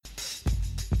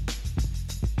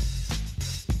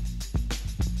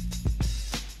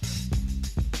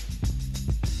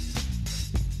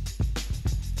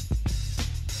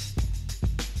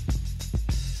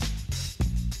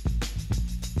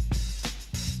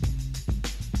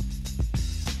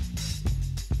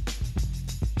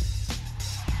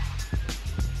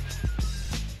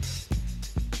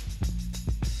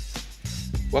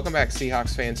Welcome back,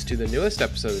 Seahawks fans, to the newest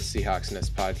episode of the Seahawks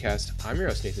Nest podcast. I'm your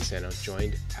host, Nathan Sano,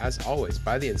 joined, as always,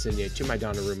 by the Insignia to my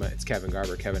Donnarumma. It's Kevin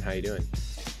Garber. Kevin, how you doing?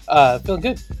 Feeling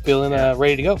good. Feeling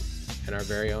ready to go. And our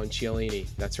very own Chiellini.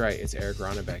 That's right. It's Eric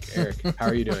Ronnebeck. Eric, how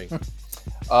are you doing?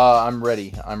 I'm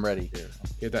ready. Yeah.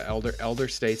 You're the elder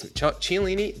statesman.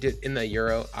 Chiellini did in the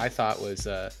Euro. I thought was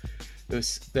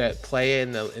that play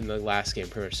in the last game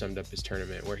pretty much summed up his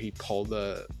tournament, where he pulled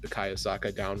the Bukayo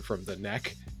Saka down from the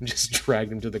neck and just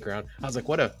dragged him to the ground. I was like,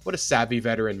 what a savvy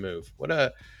veteran move. What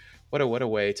a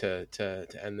way to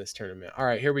end this tournament. All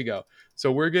right, here we go.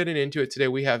 So we're getting into it today.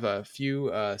 We have a few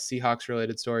Seahawks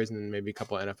related stories and then maybe a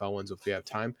couple of NFL ones if we have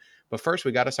time. But first,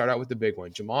 we got to start out with the big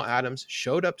one. Jamal Adams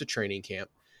showed up to training camp.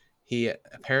 He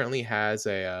apparently has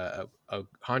a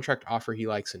contract offer he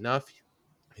likes enough.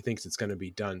 He thinks it's going to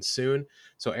be done soon.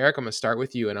 So, Eric, I'm going to start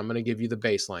with you, and I'm going to give you the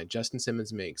baseline. Justin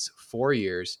Simmons makes 4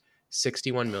 years,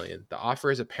 $61 million. The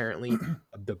offer is apparently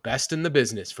the best in the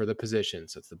business for the position.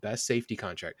 So, it's the best safety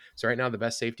contract. So, right now, the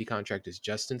best safety contract is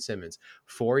Justin Simmons.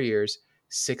 4 years,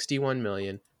 $61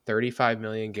 million, $35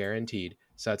 million guaranteed.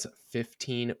 So, that's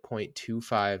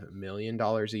 $15.25 million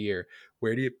a year.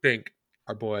 Where do you think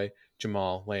our boy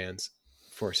Jamal lands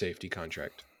for a safety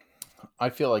contract? I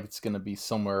feel like it's going to be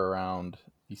somewhere around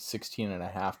the 16 and a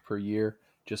half per year,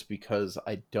 just because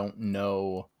I don't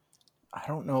know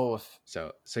if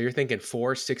So you're thinking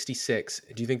 466.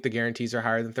 Do you think the guarantees are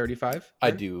higher than 35?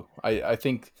 I do. I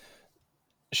think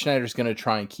Schneider's going to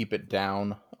try and keep it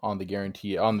down on the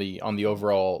guarantee on the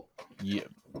overall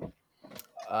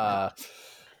the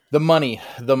money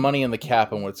and the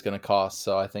cap and what it's going to cost.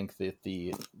 So I think that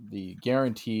the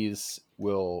guarantees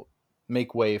will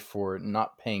make way for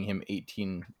not paying him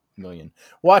 18 million.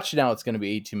 Watch now, it's going to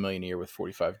be 18 million a year with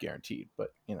 45 guaranteed,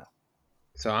 but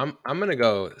So I'm going to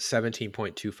go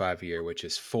 17.25 a year, which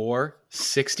is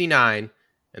 469,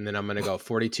 and then I'm going to go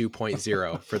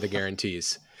 42.0 for the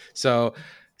guarantees. So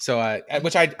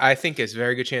which I think is a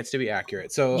very good chance to be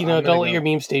accurate. So don't let your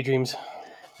memes stay dreams.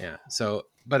 Yeah. So,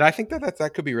 but I think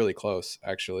that could be really close,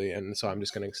 actually, and so I'm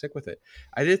just going to stick with it.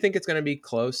 I do think it's going to be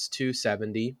close to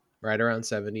 70, right around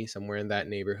 70, somewhere in that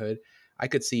neighborhood. I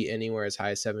could see anywhere as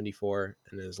high as 74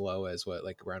 and as low as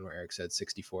around where Eric said,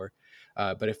 64.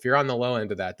 But if you're on the low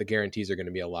end of that, the guarantees are going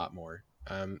to be a lot more.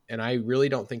 And I really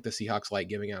don't think the Seahawks like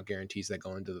giving out guarantees that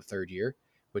go into the third year,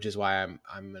 which is why I'm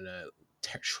going to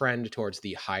trend towards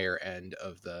the higher end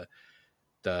of the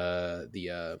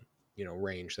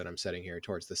range that I'm setting here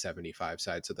towards the 75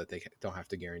 side, so that they don't have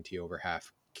to guarantee over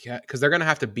half, because they're going to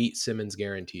have to beat Simmons'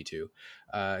 guarantee too.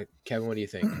 Kevin, what do you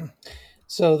think?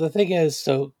 So the thing is,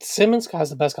 Simmons has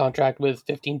the best contract with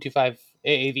 15.25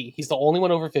 AAV. He's the only one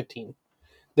over 15.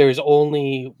 There's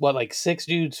only 6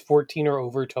 dudes 14 or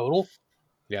over total.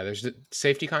 Yeah, there's the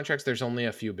safety contracts. There's only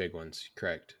a few big ones,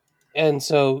 correct? And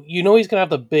so he's gonna have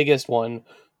the biggest one,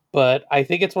 but I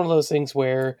think it's one of those things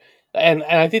where, and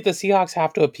I think the Seahawks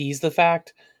have to appease the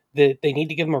fact that they need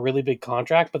to give him a really big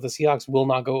contract, but the Seahawks will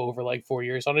not go over 4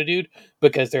 years on a dude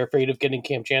because they're afraid of getting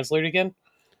Cam Chancellor again.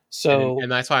 So and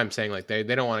that's why I'm saying they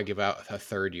don't want to give out a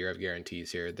third year of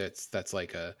guarantees here. That's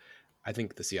I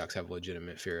think the Seahawks have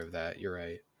legitimate fear of that. You're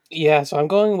right. Yeah, so I'm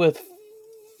going with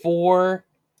 4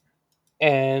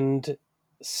 and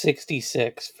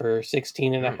 66 for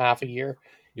 16 and a half a year.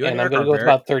 And I'm going to go with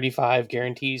about 35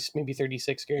 guarantees, maybe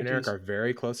 36 guarantees. And Eric are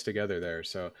very close together there.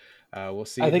 So we'll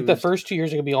see. I think the first 2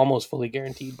 years are going to be almost fully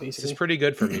guaranteed, basically. This is pretty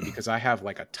good for me because I have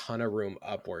a ton of room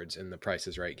upwards in the Price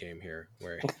is Right game here,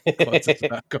 where it's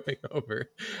not going over.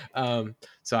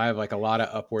 So I have a lot of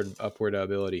upward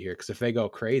ability here, because if they go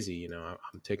crazy,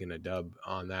 I'm taking a dub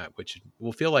on that, which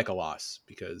will feel like a loss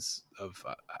because of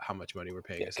how much money we're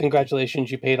paying. Congratulations,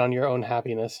 you paid on your own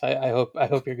happiness. I hope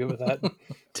you're good with that.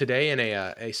 Today, in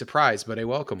a surprise but a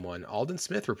welcome one, Aldon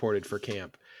Smith reported for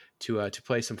camp to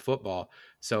play some football.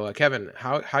 So Kevin,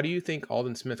 how do you think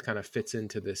Aldon Smith kind of fits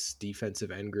into this defensive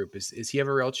end group? Is he have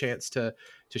a real chance to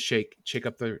shake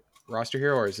up the roster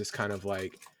here, or is this kind of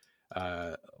like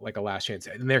a last chance?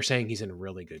 And they're saying he's in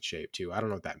really good shape too. I don't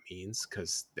know what that means,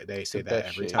 because they say that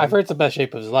every time. I've heard it's the best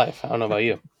shape of his life. I don't know about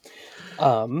you.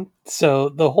 So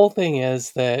the whole thing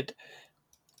is that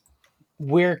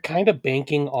we're kind of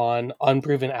banking on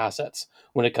unproven assets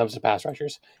when it comes to pass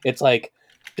rushers. It's like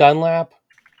Dunlap,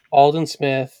 Aldon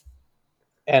Smith,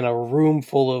 and a room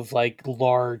full of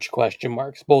large question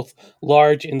marks. Both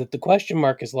large in that the question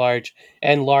mark is large,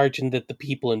 and large in that the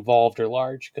people involved are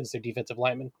large because they're defensive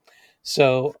linemen.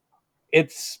 So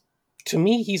it's, to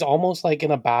me, he's almost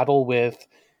in a battle with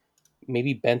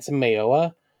maybe Benson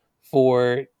Mayowa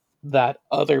for that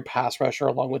other pass rusher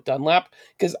along with Dunlap,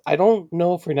 because I don't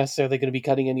know if we're necessarily going to be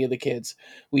cutting any of the kids.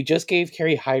 We just gave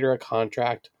Kerry Hyder a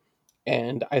contract,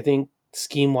 and I think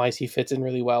scheme wise he fits in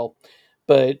really well.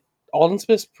 But Alden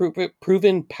Smith's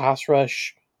proven pass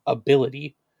rush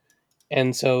ability,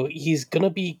 and so he's going to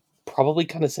be probably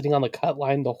kind of sitting on the cut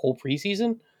line the whole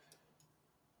preseason.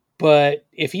 But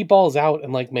if he balls out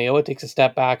and like Mayoa takes a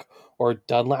step back or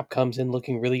Dunlap comes in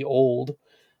looking really old,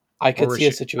 I Or could see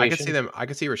a situation. I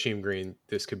could see Rasheem Green.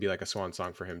 This could be like a swan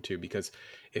song for him too, because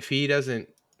if he doesn't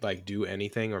like do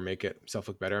anything or make himself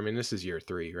look better, I mean, this is year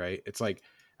 3, right? It's like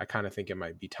I kind of think it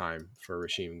might be time for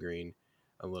Rasheem Green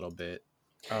a little bit.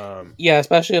 Yeah,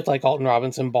 especially if like Alton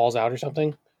Robinson balls out or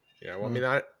something. Yeah, well, I mean,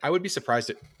 I would be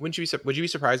surprised. Wouldn't you? Would you be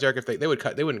surprised, Eric, if they would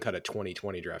cut? They wouldn't cut a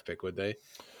 2020 draft pick, would they?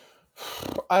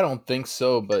 I don't think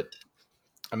so, but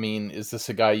I mean, is this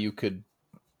a guy you could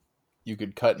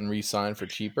cut and re-sign for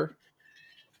cheaper?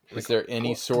 Is there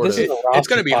any sort This of is a It's going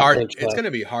roster to be spot hard. bench It's play. going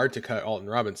to be hard to cut Alton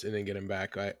Robinson and get him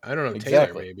back. I don't know Taylor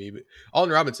Exactly. maybe, but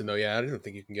Alton Robinson though, yeah, I don't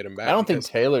think you can get him back. I don't think because-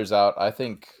 Taylor's out. I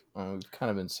think we've kind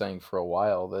of been saying for a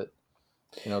while that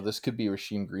this could be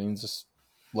Rasheem Green's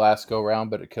last go round,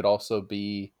 but it could also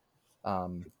be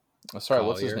sorry,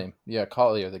 what's his Collier. name? Yeah,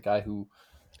 Collier, the guy who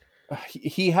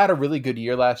he had a really good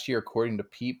year last year according to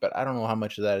Pete, but I don't know how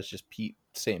much of that is just Pete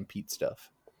saying Pete stuff.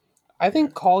 I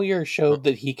think Collier showed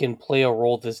that he can play a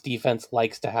role this defense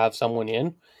likes to have someone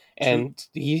in, and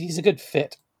he's a good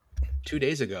fit. 2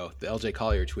 days ago, the LJ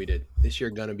Collier tweeted, "This year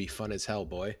gonna be fun as hell,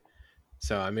 boy."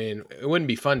 So I mean, it wouldn't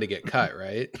be fun to get cut,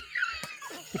 right?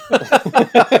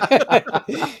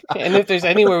 And if there's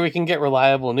anywhere we can get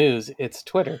reliable news, it's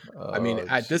Twitter. I mean, Oh,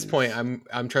 at this jeez. point,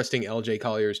 I'm trusting LJ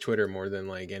Collier's Twitter more than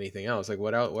like anything else. Like,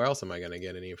 what else? Where else am I gonna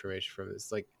get any information from?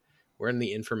 It's like we're in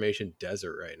the information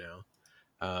desert right now.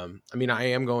 I mean, I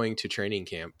am going to training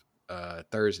camp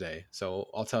Thursday, so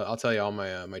I'll tell you all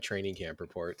my training camp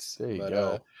reports. There you but,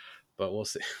 go. But we'll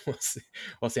see.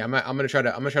 We'll see. I'm gonna try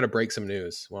to break some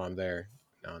news while I'm there.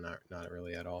 No, not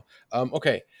really at all.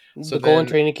 Okay. So the goal in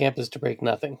then- training camp is to break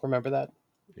nothing. Remember that.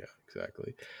 Yeah,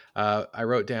 exactly. I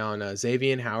wrote down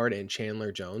Xavier Howard and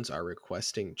Chandler Jones are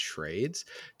requesting trades.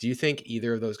 Do you think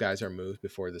either of those guys are moved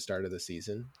before the start of the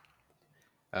season?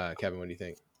 Kevin, what do you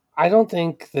think? I don't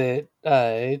think that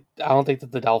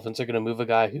the Dolphins are going to move a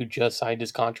guy who just signed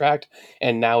his contract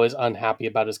and now is unhappy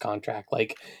about his contract.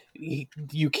 Like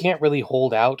you can't really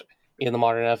hold out in the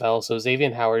modern NFL. So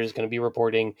Xavier Howard is going to be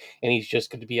reporting, and he's just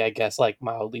going to be, I guess, like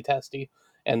mildly testy,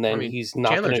 and then I mean, he's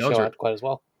not Chandler going to Jones show are- out quite as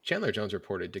well. Chandler Jones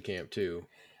reported to camp too.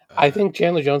 I think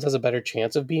Chandler Jones has a better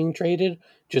chance of being traded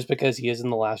just because he is in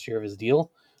the last year of his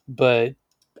deal, but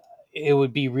it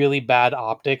would be really bad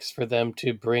optics for them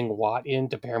to bring Watt in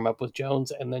to pair him up with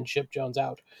Jones and then ship Jones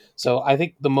out. So I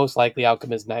think the most likely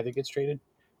outcome is neither gets traded.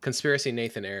 Conspiracy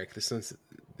Nathan Eric. This is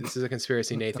a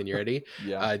conspiracy Nathan. You ready?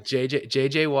 Yeah.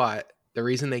 JJ Watt. The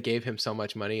reason they gave him so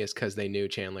much money is because they knew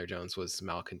Chandler Jones was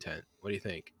malcontent. What do you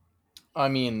think? I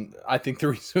mean, I think the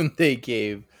reason they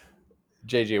gave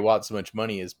JJ Watt so much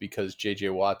money is because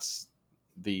JJ Watt's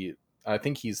I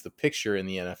think he's the picture in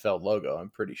the NFL logo. I'm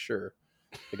pretty sure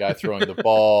the guy throwing the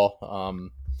ball.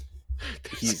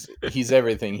 He's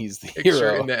everything. He's the Picture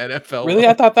hero. in the NFL. Really,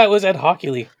 I thought that was Ed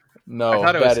Hockley. No, I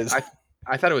thought it that was. is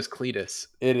I thought it was Cletus.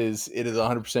 it is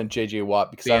 100% JJ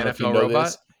Watt because The I don't know if you NFL know robot?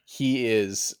 this. He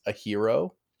is a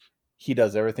hero. He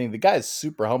does everything. The guy is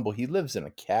super humble. He lives in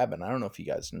a cabin. I don't know if you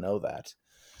guys know that.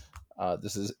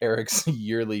 This is Eric's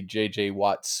yearly JJ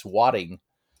Watt swatting.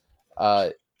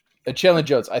 Chandler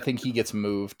Jones, I think he gets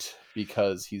moved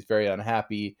because he's very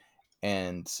unhappy,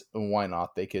 and why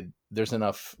not? There's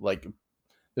enough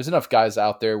guys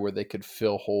out there where they could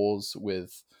fill holes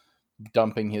with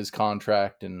dumping his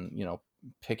contract and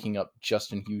picking up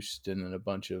Justin Houston and a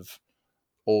bunch of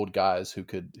old guys who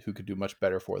could do much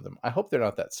better for them. I hope they're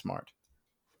not that smart.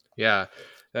 Yeah,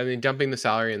 I mean, dumping the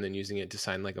salary and then using it to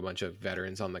sign like a bunch of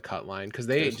veterans on the cut line because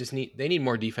they need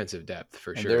more defensive depth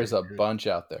for And sure. there's a bunch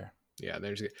out there. Yeah,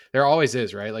 there always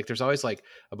is, right? Like there's always like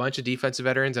a bunch of defensive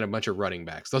veterans and a bunch of running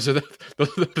backs. Those are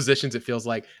the positions it feels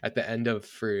like at the end of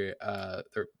the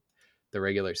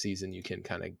regular season you can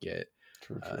kind of get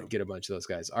a bunch of those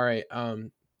guys. All right,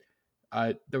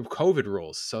 the COVID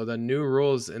rules. So the new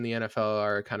rules in the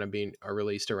NFL are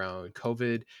released around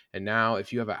COVID, and now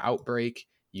if you have an outbreak,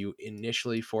 you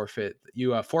initially forfeit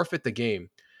the game.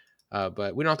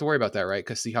 But we don't have to worry about that, right?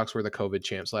 Because Seahawks were the COVID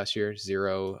champs last year.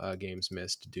 0 games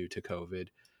missed due to COVID.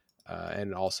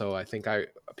 And also, I think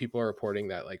people are reporting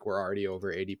that like we're already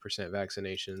over 80%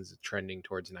 vaccinations, trending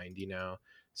towards 90 now.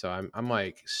 So I'm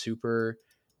like super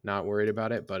not worried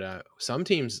about it. But some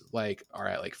teams like are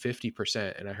at like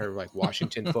 50%, and I heard like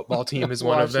Washington football team is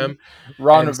one of them.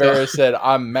 Ron And so Rivera said,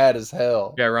 "I'm mad as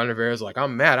hell." yeah, Ron Rivera's like,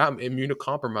 I'm mad. I'm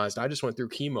immunocompromised. I just went through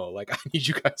chemo. Like, I need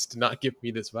you guys to not give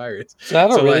me this virus. So I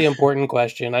have a So really like, important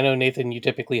question. I know, Nathan, you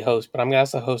typically host, but I'm going to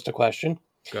ask the host a question.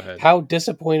 go ahead. How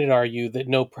disappointed are you that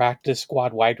no practice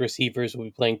squad wide receivers will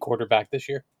be playing quarterback this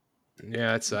year?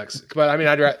 Yeah, it sucks. But I mean,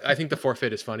 I think the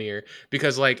forfeit is funnier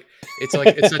because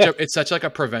it's such like a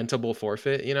preventable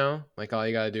forfeit. Like all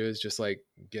you gotta do is just like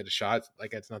get a shot.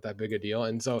 Like it's not that big a deal.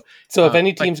 And so So if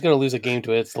any like team's going to lose a game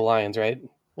to it, it's the Lions, right?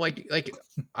 like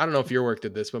I don't know if your work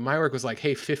did this, but my work was like,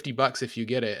 hey, $50 if you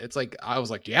get it. It's like I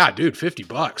was like, yeah, dude,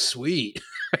 $50, sweet.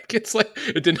 Like it's like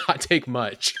it did not take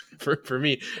much for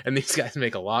me. And these guys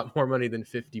make a lot more money than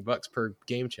 $50 per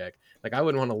game check. Like I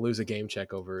wouldn't want to lose a game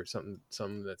check over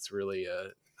something that's really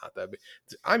not that big.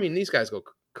 I mean, these guys go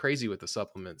crazy with the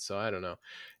supplements, so I don't know.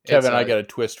 Kevin, I got a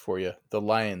twist for you. The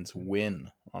Lions win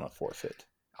on a forfeit.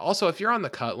 Also, if you're on the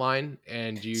cut line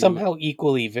and you Somehow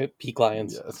equally peak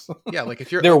Lions. Yes. yeah, like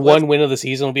if you're Their one win of the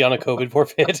season will be on a COVID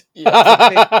forfeit.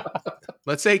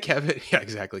 Let's say Kevin, yeah,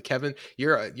 exactly. Kevin,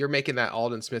 you're making that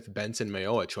Alden Smith Benson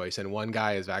Mayoa choice, and one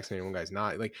guy is vaccinated, one guy's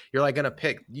not. Like you're like gonna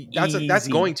pick. That's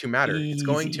Easy, going to matter. It's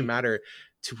going to easy. matter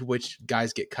to which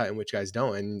guys get cut and which guys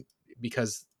don't, and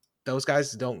because those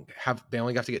guys they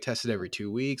only have to get tested every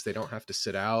 2 weeks. They don't have to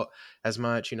sit out as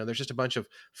much. There's just a bunch of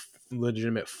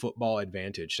legitimate football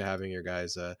advantage to having your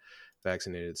guys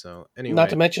vaccinated. So anyway, Not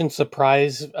to mention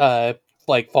surprise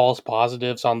like false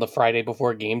positives on the Friday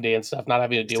before game day and stuff, not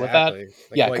having to deal with that. Like,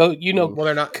 Yeah, well,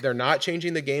 they're not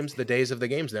changing the days of the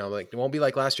games now. Like it won't be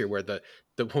like last year where the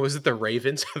what was it, the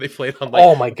Ravens they played on like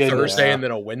oh my goodness. Thursday and then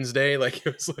a Wednesday. Like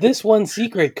it was like This one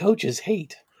secret coaches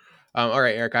hate. all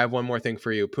right, Eric, I have one more thing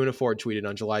for you. Puna Ford tweeted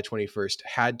on July 21st,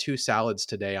 had 2 salads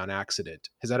today on accident.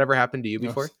 Has that ever happened to you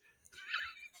before?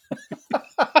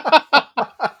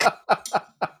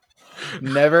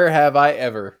 Never have I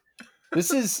ever.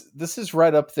 This is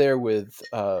right up there with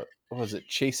what was it?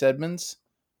 Chase Edmonds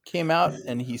came out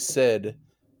and he said,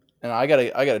 and I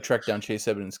gotta track down Chase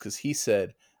Edmonds because he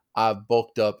said I've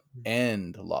bulked up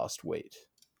and lost weight.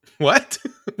 What?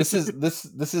 This is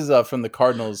from the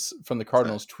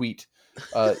Cardinals tweet.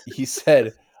 He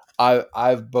said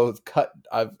I've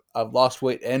lost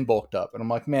weight and bulked up, and I'm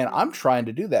like, man, I'm trying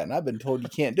to do that, and I've been told you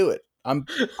can't do it. I'm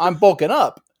bulking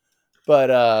up.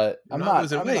 But I'm not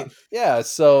losing weight. Yeah,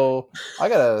 so we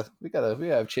gotta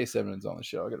have Chase Edmonds on the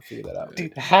show. I gotta figure that out.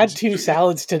 Dude, had 2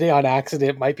 salads today on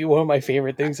accident might be one of my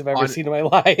favorite things I've ever seen in my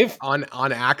life. On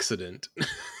accident.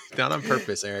 Not on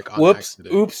purpose, Eric. On Whoops!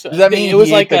 accident. Oops! Does that mean it was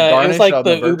like the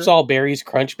the Oops All Berries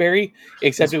Crunch Berry,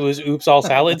 except it was Oops All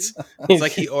Salads. It's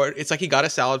like he got a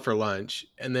salad for lunch,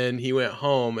 and then he went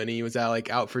home and he was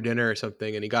out for dinner or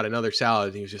something, and he got another salad.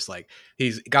 And he was just like,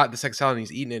 he's got the second salad and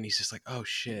he's eating it, and he's just like, oh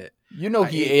shit.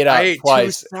 He ate out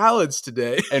twice. 2 salads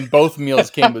today, and both meals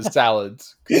came with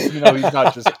salads. He's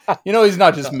not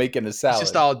just making a salad. He's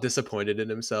just all disappointed in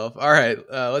himself. All right,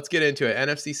 let's get into it.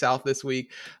 NFC South this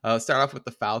week. Let's start off with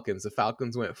the Falcons. The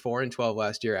Falcons went 4-12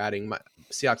 last year, adding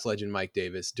Seahawks legend Mike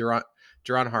Davis, Duron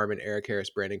Harmon, Eric Harris,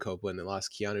 Brandon Copeland. They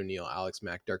lost Keanu Neal, Alex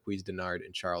Mack, Darqueze Dennard,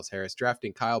 and Charles Harris,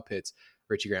 drafting Kyle Pitts,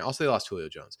 Richie Grant. Also, they lost Julio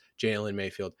Jones, Jalen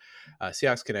Mayfield.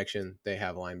 Seahawks connection. They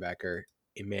have linebacker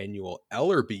Emmanuel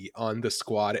Ellerbe on the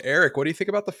squad. Eric, what do you think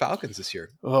about the Falcons this year?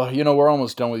 We're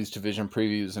almost done with these division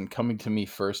previews, and coming to me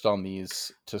first on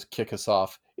these to kick us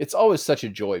off, it's always such a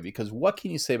joy because what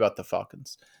can you say about the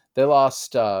Falcons? They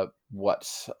lost they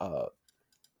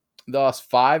lost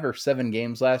 5 or 7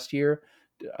 games last year,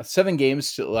 7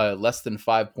 games to less than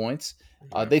 5 points.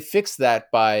 They fixed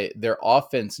that by their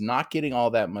offense not getting all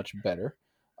that much better.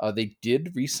 They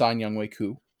did re-sign Younghoe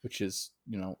Koo, which is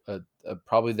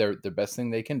probably their best thing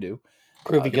they can do.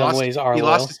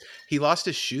 He lost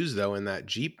his shoes though in that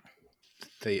Jeep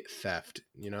theft.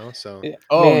 So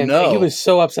he was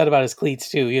so upset about his cleats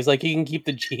too. He was like, "You can keep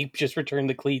the Jeep, just return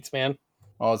the cleats, man."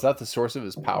 Oh, is that the source of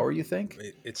his power, you think?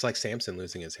 It's like Samson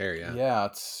losing his hair, yeah. Yeah,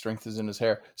 its strength is in his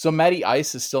hair. So Matty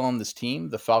Ice is still on this team.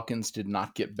 The Falcons did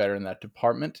not get better in that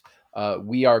department.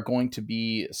 We are going to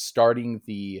be starting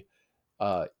the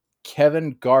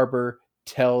Kevin Garber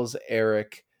tells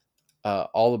Eric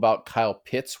all about Kyle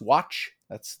Pitts watch.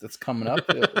 That's coming up.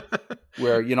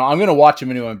 Where I'm going to watch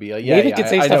him and be like, yeah, David can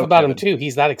say stuff about him too.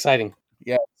 He's that exciting.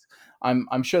 Yeah,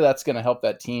 I'm sure that's going to help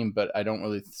that team, but I don't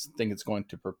really think it's going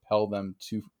to propel them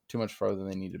too much farther than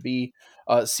they need to be.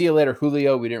 See you later,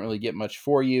 Julio. We didn't really get much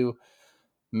for you,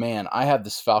 man. I have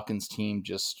this Falcons team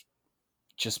just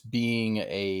being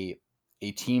a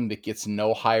team that gets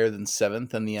no higher than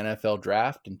 7th in the NFL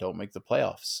draft and don't make the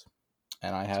playoffs.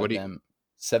 And I have them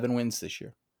 7 wins this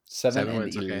year. 7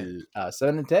 wins, okay.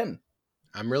 7-10.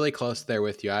 I'm really close there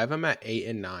with you. I have them at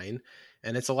 8-9,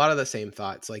 and it's a lot of the same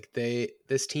thoughts. Like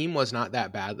this team was not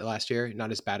that bad last year,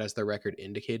 not as bad as their record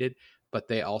indicated, but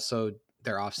they also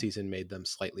their offseason made them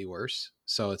slightly worse.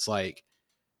 So it's like,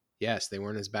 yes, they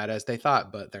weren't as bad as they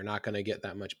thought, but they're not going to get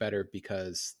that much better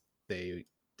because they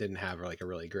didn't have like a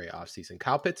really great offseason.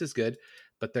 Kyle Pitts is good,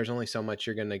 but there's only so much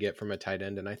you're going to get from a tight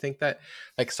end. And I think that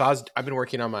like I've been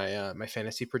working on my my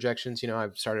fantasy projections. You know,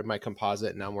 I've started my composite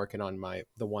and now I'm working on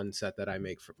the one set that I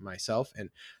make for myself.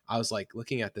 And I was like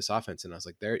looking at this offense and I was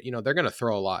like, they're going to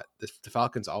throw a lot. The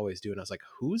Falcons always do. And I was like,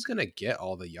 who's going to get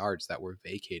all the yards that were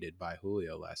vacated by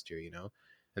Julio last year, you know?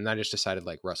 And I just decided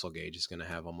like Russell Gage is going to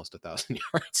have almost 1,000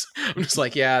 yards. I'm just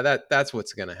like, yeah, that's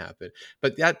what's going to happen.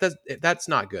 But that's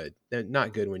not good.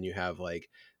 Not good when you have like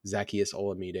Zacchaeus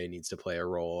Olamide needs to play a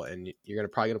role, and you're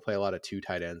probably going to play a lot of 2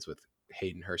 tight ends with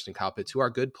Hayden Hurst and Kyle Pitts, who are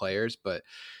good players. But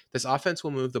this offense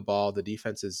will move the ball. The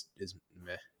defense is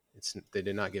meh. They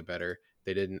did not get better.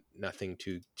 They did nothing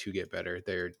to get better.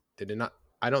 They did not.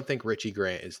 I don't think Richie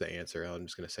Grant is the answer. I'm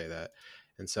just going to say that.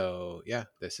 And so, yeah,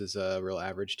 this is a real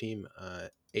average team,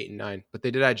 8-9. But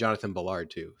they did add Jonathan Ballard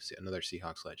too, another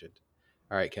Seahawks legend.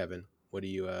 All right, Kevin, what do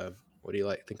you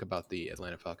think about the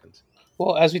Atlanta Falcons?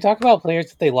 Well, as we talk about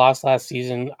players that they lost last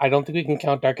season, I don't think we can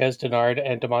count Darqueze Dennard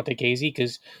and DeMonte Casey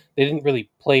because they didn't really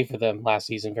play for them last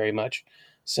season very much.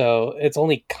 So it's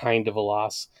only kind of a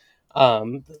loss.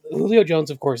 Julio Jones,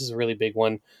 of course, is a really big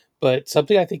one. But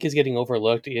something I think is getting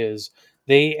overlooked is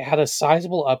they had a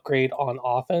sizable upgrade on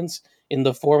offense in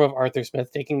the form of Arthur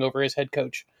Smith taking over as head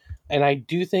coach. And I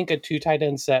do think a 2 tight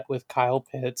end set with Kyle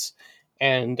Pitts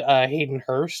and Hayden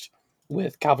Hurst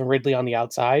with Calvin Ridley on the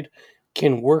outside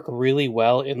can work really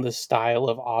well in the style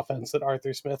of offense that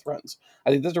Arthur Smith runs.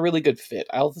 I think that's a really good fit.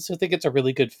 I also think it's a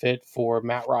really good fit for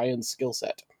Matt Ryan's skill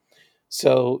set.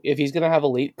 So if he's going to have a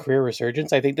late career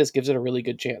resurgence, I think this gives it a really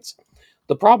good chance.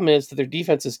 The problem is that their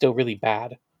defense is still really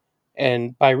bad.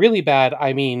 And by really bad,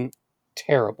 I mean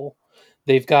terrible.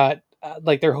 They've got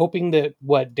they're hoping that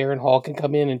Darren Hall can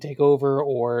come in and take over,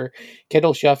 or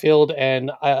Kendall Sheffield and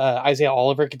Isaiah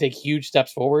Oliver can take huge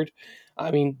steps forward.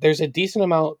 I mean, there's a decent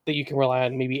amount that you can rely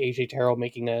on. Maybe AJ Terrell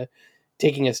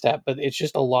taking a step, but it's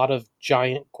just a lot of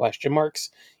giant question marks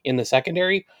in the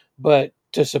secondary. But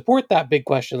to support that big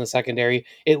question in the secondary,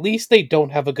 at least they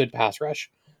don't have a good pass rush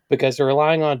because they're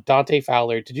relying on Dante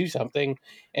Fowler to do something.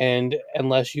 And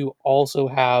unless you also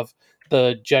have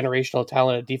the generational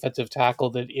talent at defensive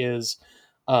tackle that is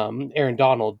Aaron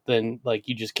Donald, then like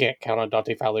you just can't count on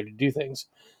Dante Fowler to do things.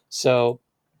 So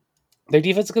their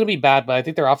defense is going to be bad, but I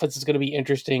think their offense is going to be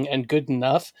interesting and good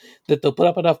enough that they'll put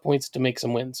up enough points to make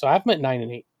some wins. So I have them at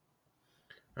 9-8.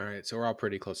 All right, so we're all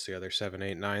pretty close together, 7,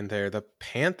 8, 9 there. The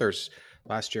Panthers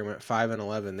last year went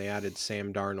 5-11. They added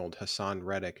Sam Darnold, Hassan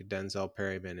Reddick, Denzel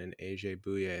Perryman, and AJ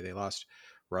Bouye. They lost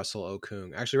Russell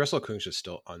Okung. Actually, Russell Okung's just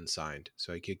still unsigned,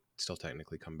 so he could still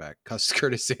technically come back.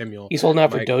 Curtis Samuel. He's holding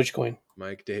out for Dogecoin.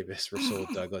 Mike Davis, Rasul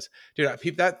Douglas. Dude,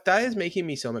 that is making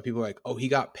me so mad. People are like, oh, he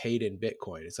got paid in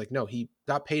Bitcoin. It's like, no, he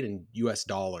got paid in US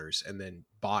dollars and then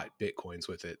bought Bitcoins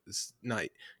with it.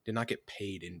 Did not get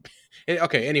paid in.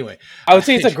 Okay, anyway. I would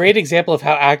say it's a great example of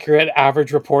how accurate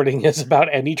average reporting is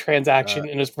about any transaction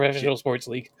in a professional sports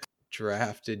league.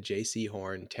 Drafted J.C.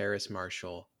 Horn, Terrace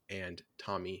Marshall, and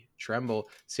Tommy Tremble.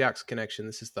 Seahawks connection.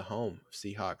 This is the home of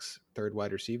Seahawks third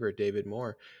wide receiver, David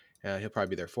Moore. He'll probably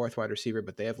be their 4th wide receiver,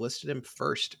 but they have listed him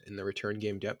first in the return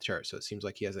game depth chart. So it seems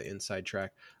like he has an inside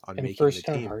track on making the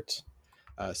team. Hearts.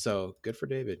 So good for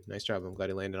David. Nice job. I'm glad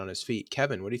he landed on his feet.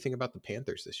 Kevin, what do you think about the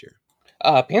Panthers this year?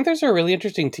 Panthers are a really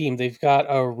interesting team. They've got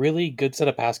a really good set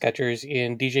of pass catchers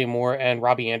in DJ Moore and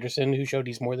Robbie Anderson, who showed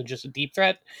he's more than just a deep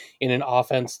threat in an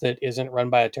offense that isn't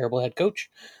run by a terrible head coach.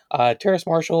 Terrace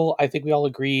Marshall, I think we all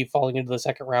agree, falling into the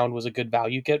second round was a good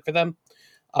value get for them.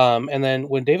 And then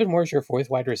when David Moore is your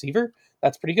 4th wide receiver,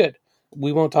 that's pretty good.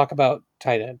 We won't talk about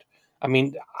tight end. I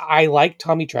mean, I like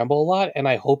Tommy Tremble a lot, and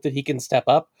I hope that he can step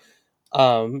up.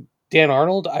 Dan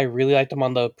Arnold, I really liked him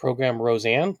on the program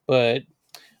Roseanne, but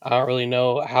I don't really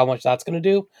know how much that's going to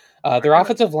do. Their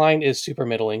offensive line is super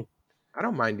middling. I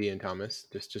don't mind Ian Thomas.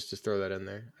 Just to throw that in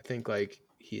there. I think like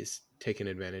he's taken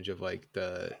advantage of like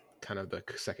the kind of the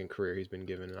second career he's been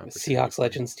given. Seahawks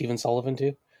legend Stephen Sullivan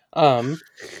too.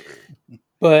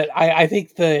 But I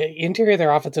think the interior of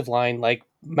their offensive line, like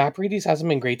Matt Paredes hasn't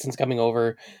been great since coming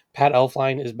over. Pat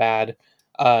Elflein is bad.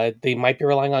 They might be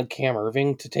relying on Cam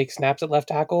Irving to take snaps at left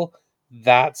tackle.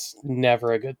 That's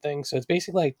never a good thing. So it's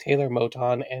basically like Taylor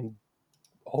Moton and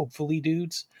hopefully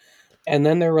dudes. And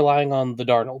then they're relying on the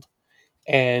Darnold.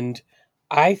 And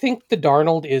I think the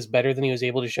Darnold is better than he was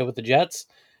able to show with the Jets.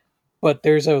 but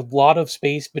there's a lot of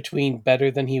space between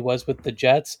better than he was with the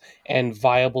Jets and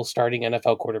viable starting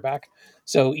NFL quarterback.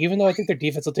 So even though I think their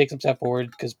defense will take some step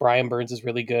forward because Brian Burns is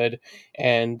really good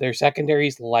and their secondary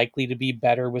is likely to be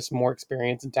better with some more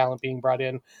experience and talent being brought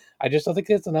in, I just don't think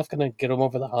that's enough going to get them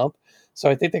over the hump. So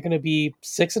I think they're going to be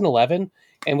 6-11,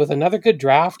 and with another good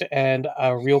draft and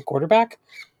a real quarterback,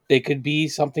 they could be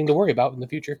something to worry about in the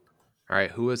future. All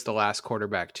right, who was the last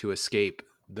quarterback to escape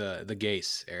the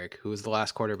Gase, Eric? Who was the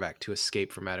last quarterback to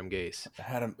escape from Adam Gase?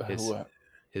 Adam, His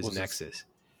his was this? nexus.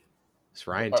 It's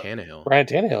Ryan Tannehill. Ryan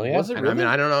Tannehill, yeah. Was it And really? I mean,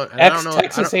 I don't know. And I don't know.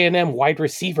 Ex-Texas A&M wide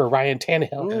receiver Ryan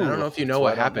Tannehill. And I don't know if you know Ooh,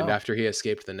 what that's why I don't happened know. after he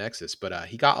escaped the Nexus, but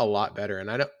he got a lot better. And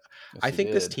Yes, I he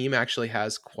think this did. team actually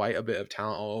has quite a bit of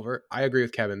talent all over. I agree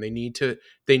with Kevin. They need to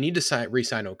re-sign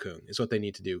Okung is what they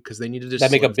need to do, because they need to just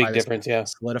That make a big difference, yeah.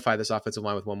 solidify this offensive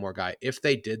line with one more guy. If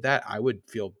they did that, I would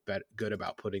feel good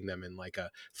about putting them in like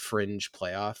a fringe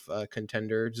playoff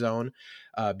contender zone,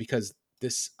 because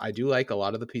I do like a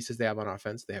lot of the pieces they have on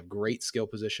offense. They have great skill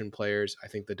position players. I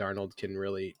think the Darnold can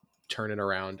really turn it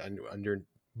around under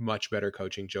much better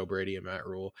coaching, Joe Brady and Matt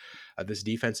Rule. This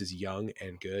defense is young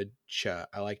and good.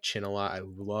 I like Chin a lot. I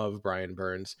love Brian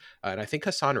Burns. And I think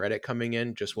Hassan Reddick coming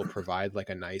in just will provide like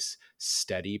a nice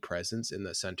steady presence in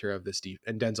the center of this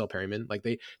and Denzel Perryman. Like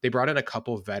they brought in a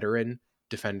couple veteran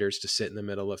defenders to sit in the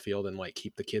middle of the field and like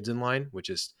keep the kids in line, which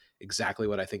is exactly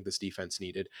what I think this defense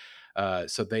needed.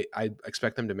 So I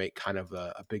expect them to make kind of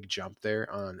a big jump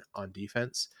there on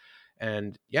defense.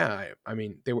 And yeah, I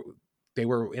mean, they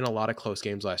were in a lot of close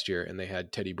games last year, and they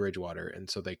had Teddy Bridgewater, and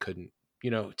so they couldn't,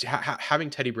 having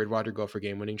Teddy Bridgewater go for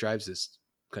game-winning drives is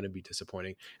going to be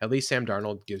disappointing. At least Sam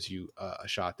Darnold gives you a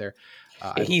shot there.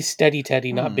 He's steady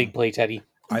Teddy, not big play Teddy.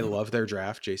 I love their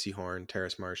draft. J.C. Horn,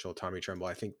 Terrace Marshall, Tommy Tremble.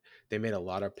 I think they made a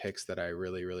lot of picks that I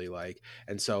really, really like.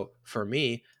 And so for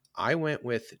me, I went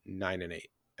with 9-8.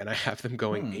 And I have them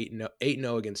going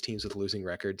 8-0 against teams with losing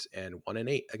records and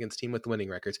 1-8 against team with winning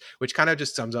records, which kind of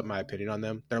just sums up my opinion on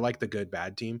them. They're like the good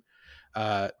bad team.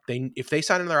 If they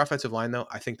sign in their offensive line, though,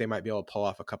 I think they might be able to pull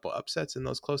off a couple upsets in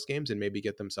those close games and maybe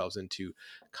get themselves into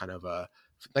kind of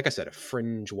like I said, a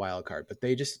fringe wild card. But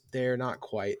they're not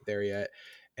quite there yet.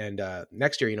 And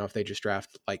next year, if they just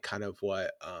draft like kind of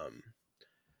what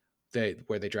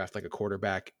where they draft like a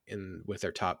quarterback in with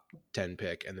their top 10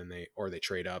 pick, and then they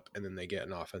trade up and then they get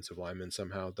an offensive lineman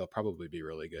somehow, they'll probably be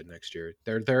really good next year.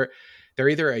 They're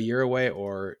either a year away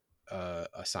or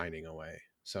a signing away.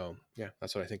 So yeah,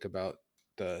 that's what I think about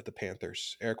the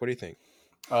Panthers. Eric, what do you think?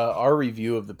 Our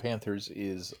review of the Panthers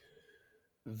is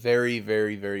very,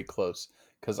 very, very close,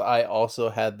 because I also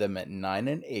had them at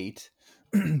 9-8,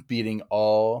 beating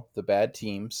all the bad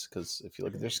teams. Because if you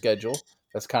look at their schedule,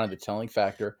 that's kind of the telling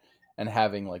factor, and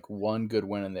having like one good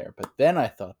win in there. But then I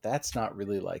thought that's not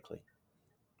really likely.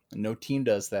 No team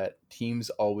does that. Teams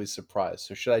always surprise.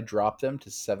 So should I drop them to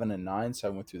 7-9? So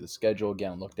I went through the schedule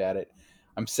again, looked at it.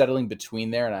 I'm settling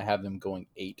between there, and I have them going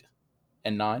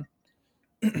 8-9.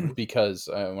 Because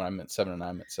when I'm at 7-9,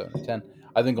 I'm at 7-10.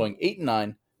 I've been going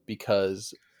 8-9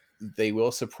 because they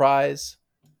will surprise.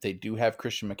 They do have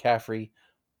Christian McCaffrey,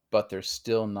 but they're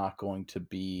still not going to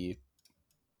be.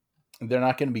 They're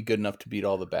not going to be good enough to beat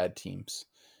all the bad teams,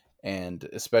 and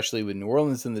especially with New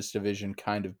Orleans in this division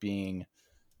kind of being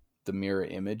the mirror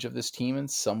image of this team in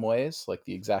some ways, like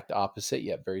the exact opposite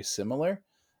yet very similar.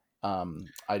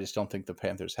 I just don't think the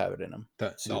Panthers have it in them.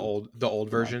 The old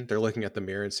version. They're looking at the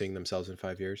mirror and seeing themselves in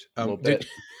 5 years. A little bit.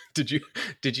 Did you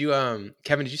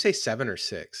Kevin? Did you say 7 or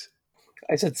 6?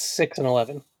 I said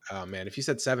 6-11. Oh man, if you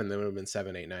said 7, then it would have been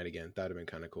 7, 8, 9 again. That would have been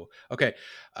kind of cool. Okay,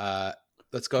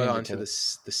 let's go on to the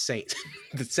Saints.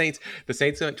 The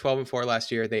Saints went 12-4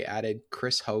 last year. They added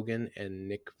Chris Hogan and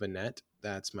Nick Vannett.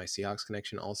 That's my Seahawks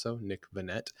connection also, Nick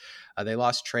Vannett. They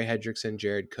lost Trey Hendrickson,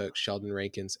 Jared Cook, Sheldon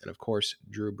Rankins, and of course,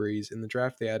 Drew Brees. In the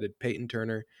draft, they added Peyton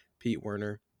Turner, Pete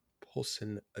Werner,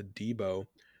 Paulson Adebo.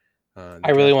 I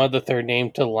really wanted the third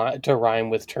name to rhyme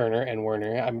with Turner and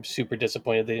Werner. I'm super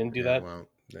disappointed they didn't do that. Well,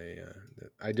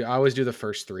 I always do the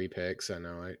first 3 picks. I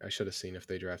know I should have seen if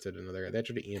they drafted another guy. They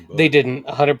drafted Ian Book. They didn't.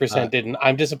 100% didn't.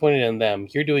 I'm disappointed in them.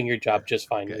 You're doing your job just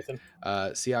fine, Nathan.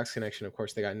 Seahawks connection, of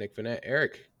course, they got Nick Vannett.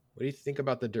 Eric, what do you think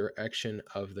about the direction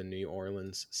of the New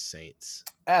Orleans Saints?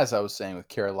 As I was saying with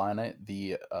Carolina,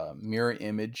 the mirror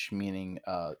image, meaning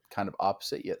kind of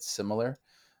opposite yet similar.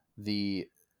 The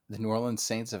New Orleans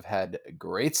Saints have had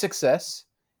great success,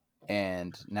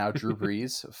 and now Drew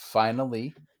Brees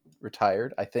finally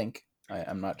retired, I think.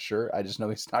 I'm not sure. I just know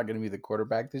he's not going to be the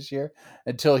quarterback this year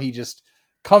until he just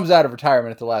comes out of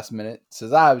retirement at the last minute,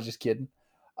 says, I was just kidding.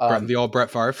 The old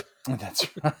Brett Favre. That's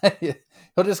right.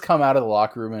 He'll just come out of the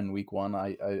locker room in week 1.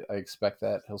 I expect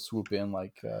that. He'll swoop in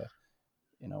like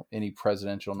any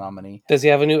presidential nominee. Does he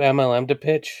have a new MLM to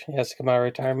pitch? He has to come out of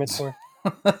retirement for.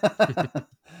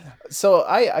 So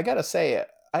I gotta say,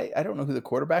 I don't know who the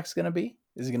quarterback's going to be.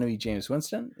 Is it going to be Jameis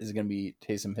Winston? Is it going to be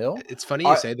Taysom Hill? It's funny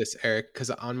you say this, Eric, because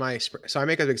on my so I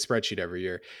make a big spreadsheet every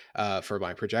year for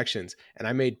my projections, and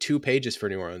I made 2 pages for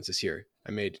New Orleans this year.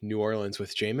 I made New Orleans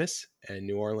with Jameis and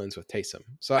New Orleans with Taysom.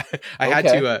 So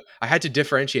I had to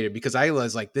differentiate it because I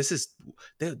was like,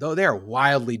 they are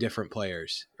wildly different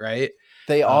players, right?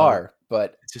 They are,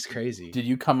 but it's just crazy. Did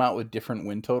you come out with different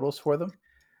win totals for them?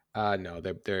 No,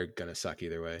 they're gonna suck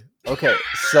either way. Okay,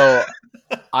 so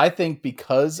I think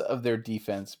because of their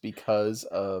defense, because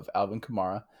of Alvin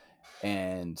Kamara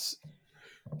and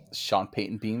Sean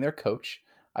Payton being their coach,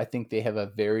 I think they have a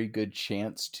very good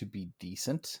chance to be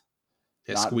decent.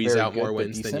 Squeeze out more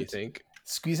wins than you think.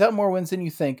 Squeeze out more wins than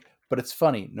you think, but it's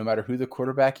funny. No matter who the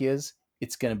quarterback is,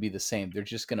 it's going to be the same. They're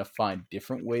just going to find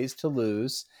different ways to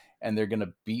lose, and they're going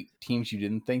to beat teams you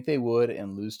didn't think they would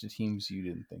and lose to teams you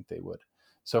didn't think they would.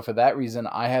 So for that reason,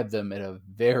 I have them at a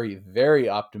very, very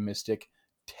optimistic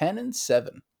 10-7.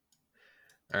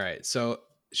 All right. So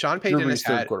Sean Payton has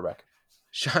had quarterback.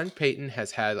 Sean Payton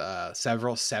has had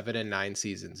several 7-9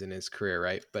 seasons in his career,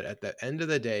 right? But at the end of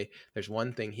the day, there's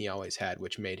one thing he always had,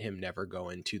 which made him never go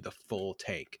into the full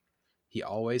tank. He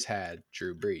always had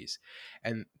Drew Brees,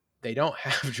 and they don't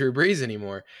have Drew Brees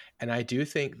anymore. And I do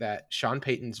think that Sean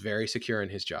Payton's very secure in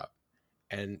his job.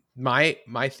 And my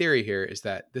theory here is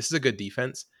that this is a good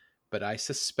defense, but I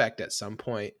suspect at some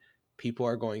point people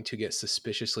are going to get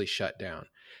suspiciously shut down.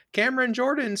 Cameron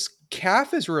Jordan's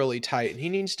calf is really tight and he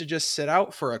needs to just sit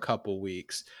out for a couple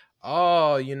weeks.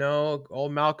 Oh,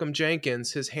 old Malcolm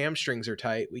Jenkins, his hamstrings are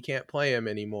tight. We can't play him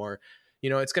anymore.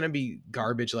 It's going to be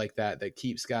garbage like that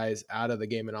keeps guys out of the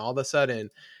game. And all of a sudden,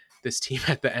 this team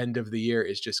at the end of the year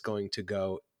is just going to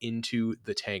go into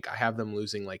the tank. I have them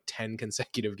losing like 10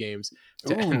 consecutive games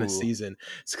to end the season.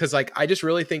 It's because I just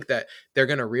really think that they're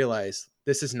going to realize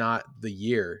this is not the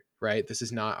year, right? This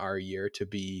is not our year to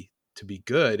be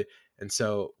good. And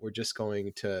so we're just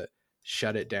going to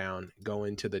shut it down, go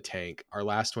into the tank. Our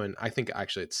last one, I think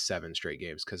actually it's 7 straight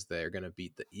games because they're going to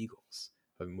beat the Eagles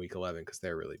in week 11 because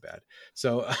they're really bad.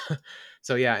 So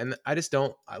yeah, and I just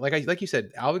don't like you said,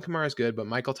 Alvin Kamara is good, but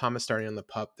Michael Thomas starting on the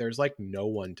pup, there's no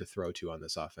one to throw to on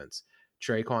this offense.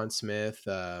 Traquan Smith,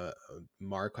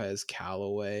 Marquez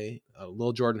Callaway,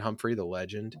 Lil Jordan Humphrey, the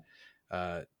legend.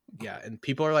 Yeah, and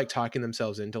people are talking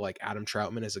themselves into Adam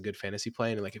Troutman is a good fantasy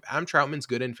play, and if Adam Troutman's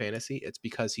good in fantasy, it's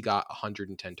because he got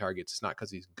 110 targets. It's not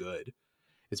because he's good.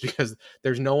 It's because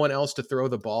there's no one else to throw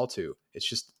the ball to. It's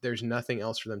just there's nothing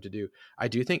else for them to do. I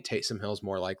do think Taysom Hill's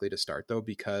more likely to start, though,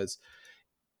 because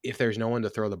if there's no one to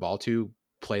throw the ball to,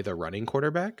 play the running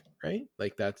quarterback, right?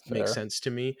 That makes sense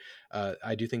to me.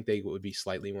 I do think they would be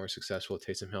slightly more successful with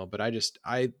Taysom Hill, but I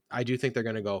do think they're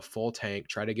going to go full tank,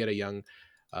 try to get a young,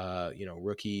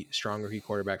 strong rookie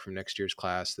quarterback from next year's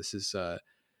class. This is a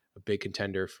big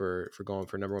contender for going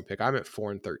for number 1 pick. I'm at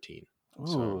 4-13. Ooh,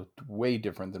 so, way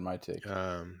different than my take.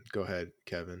 Go ahead,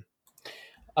 Kevin.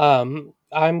 I'm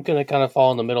going to kind of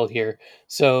fall in the middle here.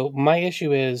 So my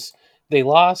issue is they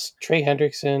lost Trey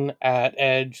Hendrickson at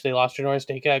edge. They lost Janoris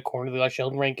Dake at corner. They lost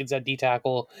Sheldon Rankins at D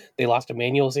tackle. They lost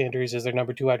Emmanuel Sanders as their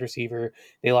number 2 wide receiver.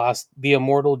 They lost the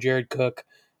immortal Jared Cook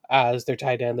as their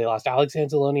tight end. They lost Alex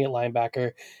Anzalone at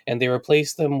linebacker, and they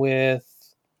replaced them with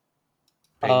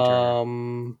Pete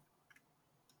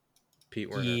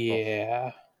Werner.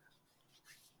 Yeah.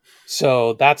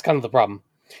 So that's kind of the problem.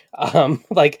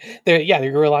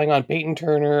 They're relying on Peyton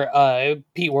Turner,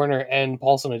 Pete Werner, and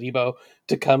Paulson Adebo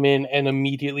to come in and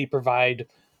immediately provide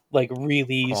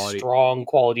really strong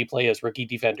quality play as rookie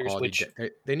defenders.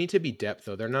 They need to be depth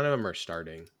though. None of them are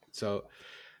starting. So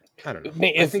I don't know.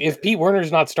 If Pete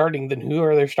Werner's not starting, then who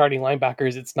are their starting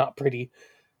linebackers? It's not pretty.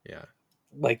 Yeah,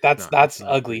 that's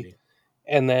ugly. Pretty.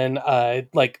 And then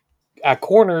at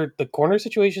corner, the corner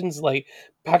situations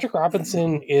Patrick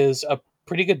Robinson is a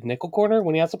pretty good nickel corner.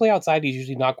 When he has to play outside, he's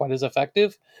usually not quite as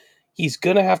effective. He's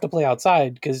gonna have to play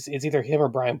outside because it's either him or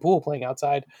Brian Poole playing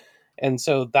outside, and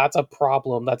so that's a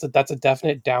problem. That's a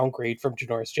definite downgrade from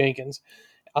Janoris Jenkins.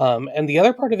 And the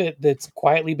other part of it that's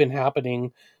quietly been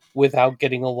happening without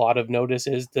getting a lot of notice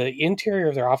is the interior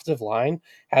of their offensive line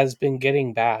has been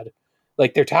getting bad.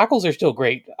 Their tackles are still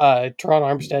great. Teron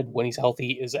Armstead, when he's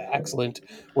healthy, is excellent.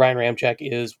 Ryan Ramczyk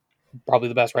is probably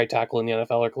the best right tackle in the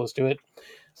NFL or close to it.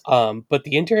 But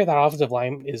the interior of that offensive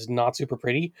line is not super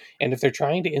pretty. And if they're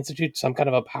trying to institute some kind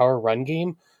of a power run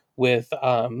game with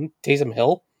Taysom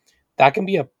Hill, that can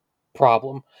be a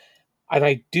problem. And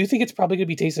I do think it's probably going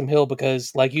to be Taysom Hill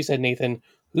because, like you said, Nathan,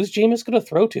 who's Jameis going to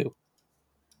throw to?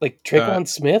 Traquan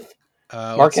Smith?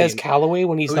 Let's Marquez see. Callaway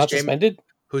when he's Who's not James? suspended.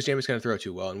 Who's Jameis going to throw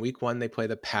to? Well, in week 1 they play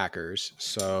the Packers,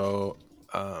 so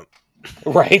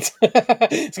Right.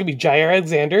 It's going to be Jair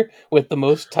Alexander with the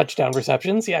most touchdown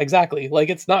receptions. Yeah, exactly. Like,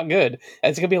 it's not good.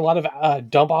 It's going to be a lot of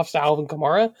dump offs to Alvin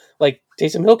Kamara. Like,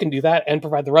 Taysom Hill can do that and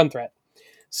provide the run threat.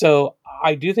 So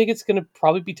I do think it's going to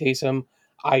probably be Taysom.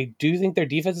 I do think their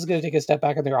defense is going to take a step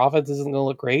back and their offense isn't going to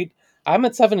look great. I'm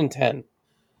at 7-10. all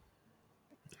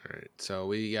right. So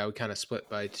we kind of split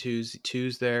by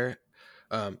twos there.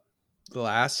 Um,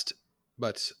 last,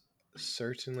 but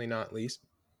certainly not least,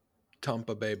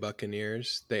 Tampa Bay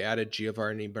Buccaneers. They added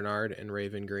Giovanni Bernard and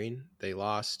Raven Green. They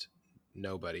lost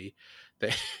nobody.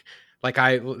 They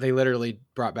they literally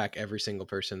brought back every single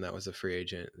person that was a free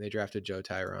agent. They drafted Joe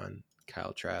Tyron,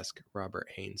 Kyle Trask, Robert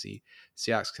Hainsey,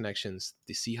 Seahawks connections,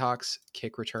 the Seahawks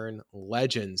kick return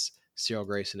legends, Cyril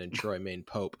Grayson and Troy Maine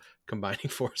Pope combining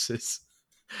forces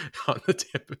on the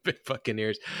Tampa Bay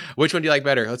Buccaneers. Which one do you like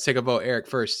better? Let's take a vote. Eric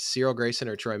first, Cyril Grayson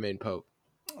or Troy Maine Pope?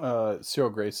 Cyril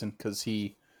Grayson, because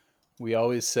we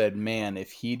always said, man,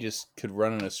 if he just could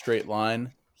run in a straight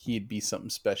line, he'd be something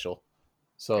special.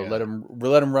 So Yeah. let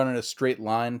him run in a straight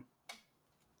line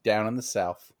down in the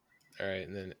South. All right,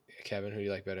 and then Kevin, who do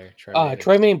you like better?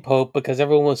 Troy Maine Pope, because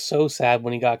everyone was so sad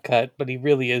when he got cut, but he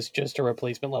really is just a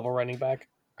replacement level running back.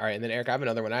 All right, and then Eric, I have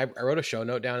another one. I wrote a show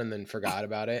note down and then forgot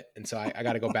about it, and so I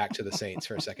got to go back to the Saints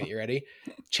for a second. You ready?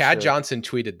 Chad Sure. Johnson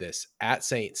tweeted this at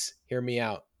Saints. Hear me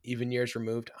out. Even years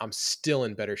removed, I'm still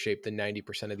in better shape than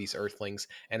 90% of these Earthlings,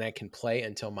 and I can play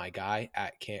until my guy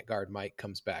at Can't Guard Mike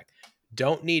comes back.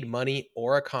 Don't need money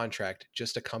or a contract,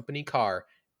 just a company car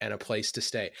and a place to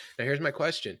stay. Now, here's my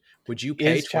question: would you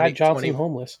pay Is Chad Johnson 20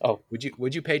 homeless? Oh, Would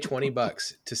you pay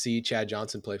 $20 to see Chad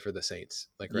Johnson play for the Saints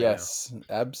like right Yes,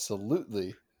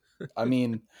 absolutely. I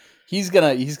mean, he's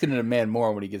gonna demand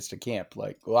more when he gets to camp.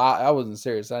 Like, well, I wasn't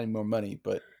serious. I need more money,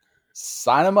 but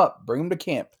sign him up, bring him to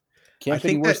camp. now? I Can't get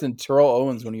any think worse that than Terrell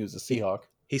Owens when he was a he, Seahawk.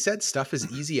 he said stuff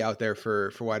is easy out there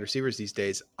for wide receivers these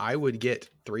days. I would get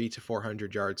 300 to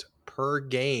 400 yards per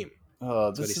game. That's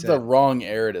what he This is said. the wrong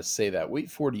era to say that.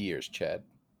 Wait 40 years, Chad.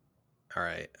 All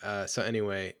right. So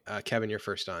anyway, Kevin, you're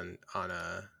first on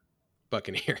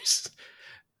Buccaneers.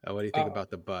 What do you think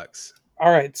about the Bucks?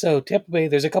 all right. So Tampa Bay,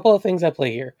 there's a couple of things at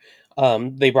play here.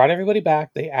 They brought everybody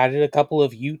back. They added a couple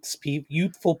of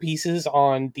youthful pieces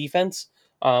on defense,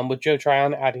 with Joe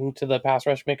Tryon adding to the pass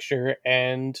rush mixture,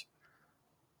 and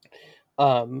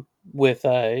with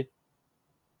a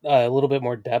little bit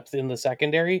more depth in the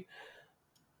secondary.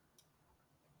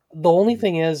 The only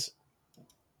thing is,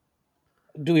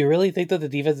 do we really think that the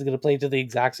defense is going to play to the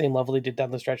exact same level they did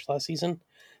down the stretch last season?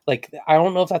 Like, I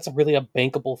don't know if that's really a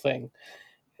bankable thing.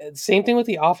 Same thing with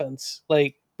the offense.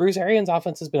 Like, Bruce Arians'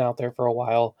 offense has been out there for a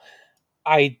while.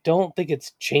 I don't think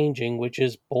it's changing, which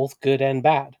is both good and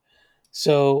bad.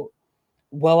 So,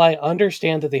 while I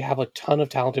understand that they have a ton of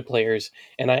talented players,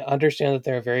 and I understand that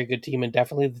they're a very good team and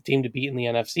definitely the team to beat in the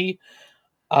NFC,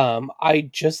 I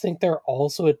just think they're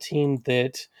also a team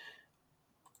that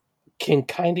can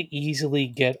kind of easily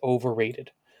get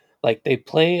overrated. Like, they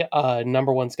play a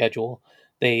number one schedule.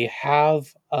 They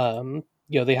have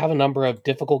they have a number of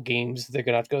difficult games they're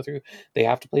gonna have to go through. They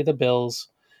have to play the Bills.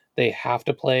 They have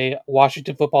to play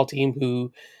Washington football team,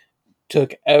 who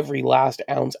took every last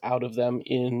ounce out of them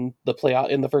in the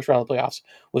first round of the playoffs,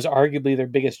 was arguably their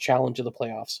biggest challenge of the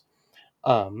playoffs.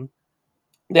 Um,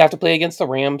 they have to play against the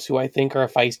Rams, who I think are a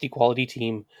feisty quality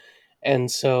team. And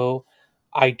so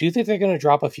I do think they're going to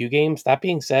drop a few games. That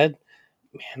being said,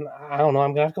 man, I don't know.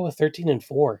 I'm going to go with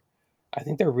 13-4. I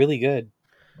think they're really good.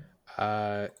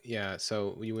 Yeah.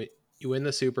 So you win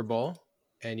the Super Bowl,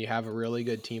 and you have a really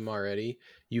good team already.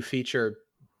 You feature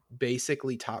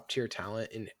basically top tier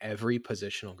talent in every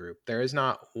positional group. There is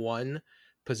not one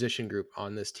position group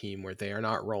on this team where they are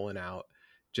not rolling out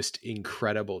just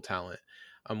incredible talent.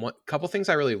 What couple things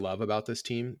I really love about this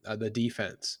team, the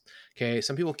defense. Okay,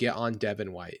 some people get on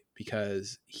Devin White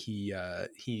because he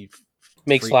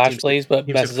Makes free flash seems to plays, but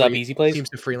messes up easy plays. seems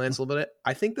to freelance a little bit.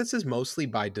 I think this is mostly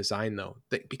by design though,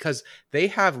 because they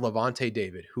have Levante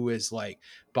David, who is like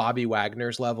Bobby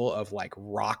Wagner's level of like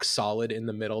rock solid in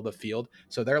the middle of the field.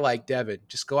 So they're like, Devin,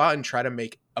 just go out and try to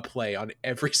make a play on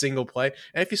every single play.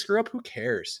 And if you screw up, who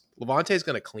cares? Levante is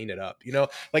going to clean it up.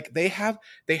 Like they have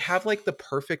like the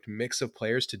perfect mix of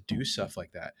players to do stuff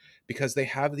like that, because they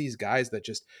have these guys that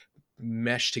just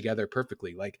mesh together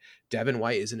perfectly. Like Devin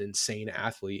White is an insane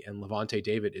athlete and Levante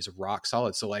David is rock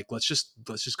solid. So like let's just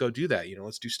go do that.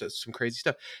 Let's do some crazy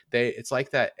stuff. It's like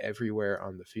that everywhere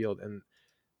on the field.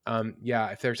 And yeah,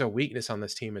 if there's a weakness on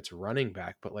this team, it's running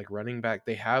back. But like running back,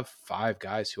 they have 5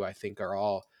 guys who I think are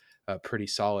all pretty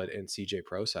solid in CJ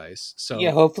Procise. Yeah,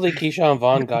 So hopefully Keyshawn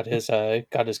Vaughn got his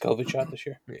COVID shot this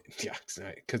year. yeah,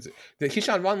 because the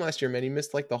Keyshawn Vaughn last year, man, he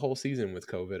missed like the whole season with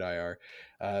COVID IR.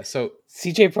 So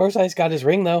CJ Procise got his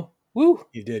ring though. Woo!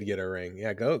 he did get a ring.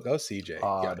 Yeah, go CJ. Yeah,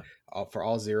 Odd. for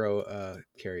all 0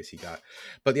 carries he got.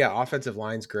 But yeah, offensive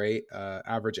line's great.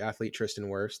 Average athlete Tristan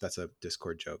Wirfs. That's a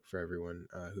Discord joke for everyone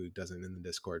who doesn't in the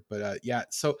Discord. But yeah,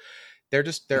 so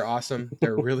they're awesome.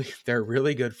 They're a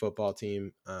really good football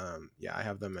team. Yeah, I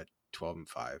have them at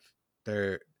 12-5.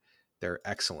 They're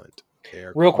excellent.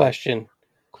 They're Real question: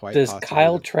 quite does possibly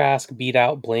Kyle Trask beat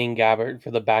out Blaine Gabbert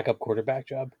for the backup quarterback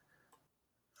job?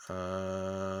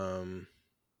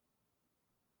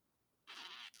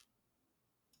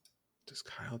 Does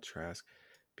Kyle Trask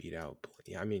beat out?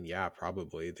 Yeah, I mean, yeah,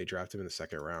 probably. They draft him in the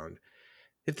second round.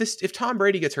 If Tom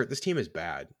Brady gets hurt, this team is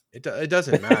bad. It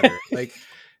doesn't matter. Like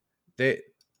they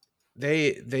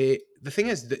the thing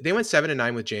is they went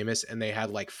 7-9 with Jameis, and they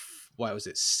had like what was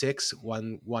it, 6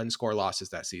 one score losses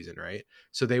that season, right?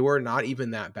 So they were not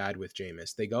even that bad with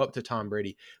Jameis. They go up to Tom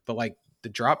Brady, but like the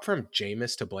drop from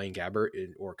Jameis to Blaine Gabbert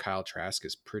or Kyle Trask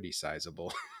is pretty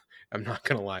sizable. I'm not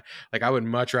gonna lie. Like I would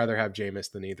much rather have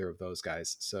Jameis than either of those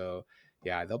guys. So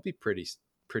yeah, they'll be pretty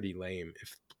lame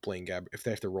if if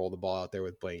they have to roll the ball out there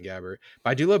with Blaine Gabbert.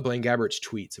 But I do love Blaine Gabbert's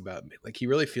tweets about, like, he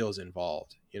really feels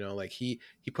involved. You know, like he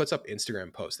puts up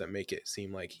Instagram posts that make it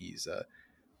seem like he's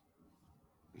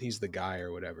the guy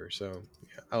or whatever. So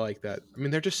yeah, I like that. I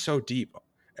mean, they're just so deep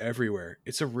everywhere.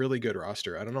 It's a really good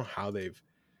roster. I don't know how they're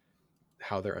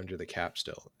under the cap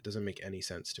still. It doesn't make any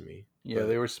sense to me. Yeah, But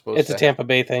they were supposed It's to a Tampa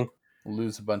Bay thing.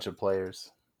 lose a bunch of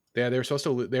players. yeah, they were supposed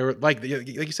to. They were like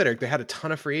you said, Eric. They had a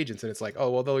ton of free agents, and it's like, oh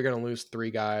well, they're going to lose 3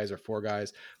 guys or 4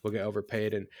 guys. We'll get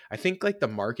overpaid, and I think like the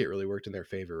market really worked in their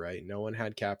favor, right? No one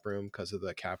had cap room because of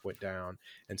the cap went down,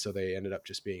 and so they ended up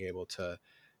just being able to,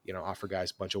 offer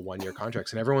guys a bunch of 1-year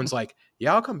contracts, and everyone's like,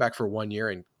 yeah, I'll come back for 1 year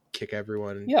and kick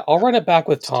everyone. Yeah, I'll run it back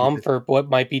with It's Tom stupid. for what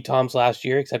might be Tom's last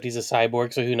year, except he's a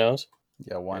cyborg, so who knows?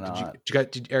 Yeah, why not?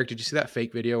 Eric? Did you see that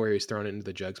fake video where he was throwing it into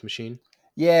the jugs machine?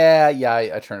 Yeah,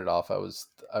 I turned it off. I was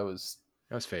That was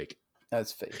fake.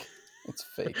 That's fake. It's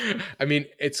fake. I mean,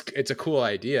 it's a cool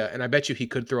idea, and I bet you he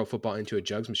could throw a football into a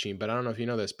jugs machine. But I don't know if you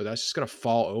know this, but that's just gonna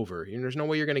fall over. There's no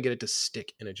way you're gonna get it to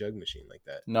stick in a jug machine like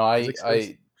that. No, I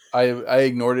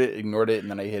ignored it,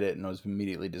 and then I hit it, and I was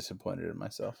immediately disappointed in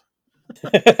myself.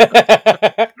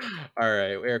 All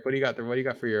right, Eric, what do you got? What do you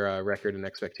got for your record and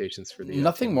expectations for the?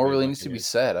 Nothing more really needs to be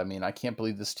said. I mean, I can't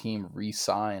believe this team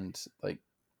re-signed. Like,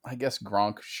 I guess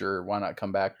Gronk, sure, why not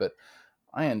come back? But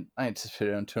I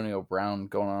anticipated Antonio Brown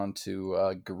going on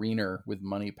to greener with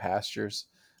money pastures,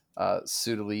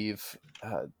 soon to leave.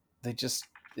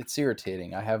 It's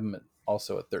irritating. I have them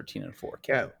also at 13-4.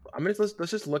 Yeah,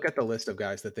 let's just look at the list of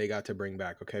guys that they got to bring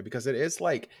back, okay? Because it is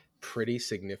like pretty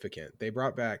significant. They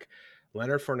brought back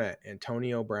Leonard Fournette,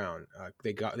 Antonio Brown.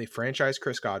 They franchised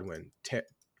Chris Godwin,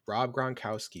 Rob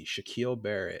Gronkowski, Shaquille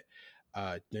Barrett,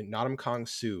 Nottingham Kong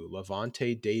Su,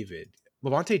 Levante David.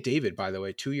 Levante David, by the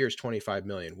way, 2 years, $25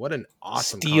 million. What an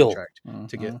awesome contract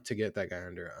to get that guy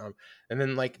under. And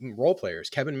then like role players,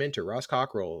 Kevin Minter, Ross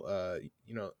Cockrell.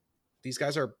 These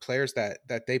guys are players that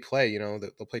they play.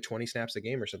 That they'll play 20 snaps a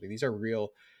game or something. These are real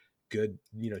good,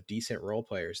 decent role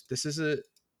players. This is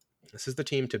the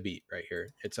team to beat right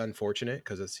here. It's unfortunate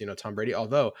because it's Tom Brady.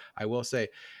 Although I will say,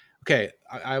 okay,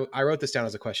 I wrote this down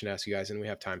as a question to ask you guys, and we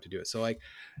have time to do it. So like,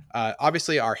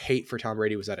 obviously our hate for Tom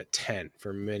Brady was at a 10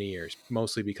 for many years,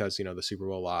 mostly because the Super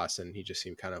Bowl loss, and he just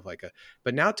seemed kind of like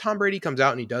but now Tom Brady comes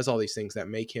out and he does all these things that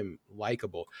make him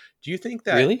likable. Do you think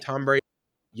that Really? Tom Brady?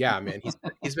 Yeah, man,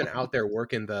 he's been out there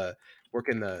working the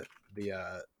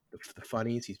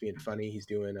funnies. He's being funny. He's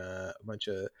doing a bunch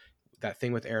of that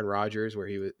thing with Aaron Rodgers where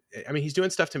he's doing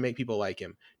stuff to make people like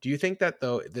him. Do you think that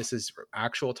though this is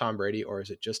actual Tom Brady, or is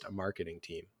it just a marketing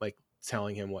team like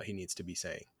telling him what he needs to be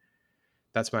saying?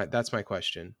 That's my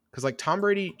question. Because like Tom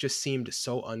Brady just seemed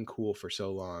so uncool for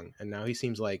so long, and now he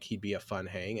seems like he'd be a fun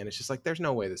hang, and it's just like there's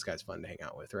no way this guy's fun to hang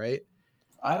out with, right?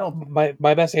 I don't.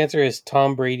 My best answer is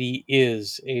Tom Brady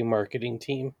is a marketing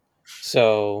team,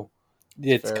 so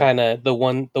it's kind of the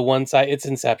one side. It's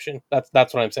Inception. That's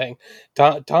what I'm saying.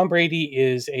 Tom Brady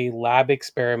is a lab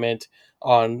experiment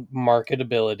on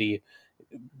marketability,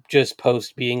 just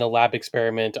post being a lab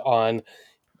experiment on.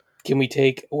 Can we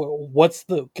take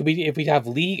if we have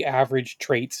league average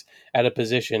traits at a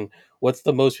position, what's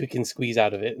the most we can squeeze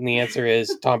out of it? And the answer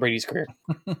is Tom Brady's career.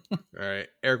 All right,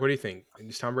 Eric, what do you think?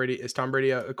 Is Tom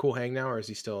Brady a cool hang now, or is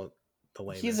he still the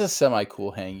lamest? He's a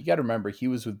semi-cool hang. You got to remember, he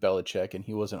was with Belichick, and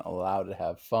he wasn't allowed to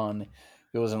have fun.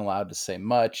 He wasn't allowed to say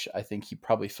much. I think he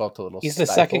probably felt a little. He's the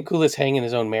second coolest hang in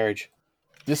his own marriage.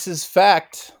 This is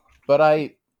fact, but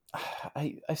I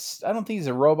don't think he's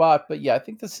a robot. But yeah, I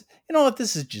think this. You know what?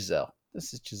 This is Giselle.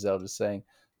 This is Giselle just saying,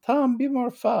 "Tom, be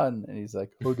more fun," and he's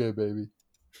like, "Okay, baby."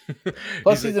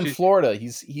 Plus, he's in Florida.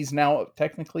 He's now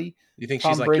technically You think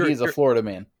she's Tom like Brady is a Florida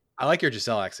man. I like your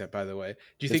Giselle accent, by the way.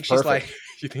 Do you think It's she's perfect. like?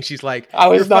 You think she's like? I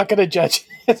was not going to judge.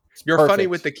 You're perfect. funny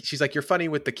with the. She's like, you're funny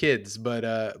with the kids,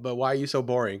 but why are you so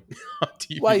boring on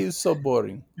TV? Why are you so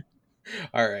boring?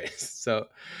 All right, so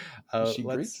Is she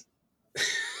let's.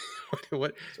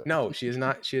 What? No, she is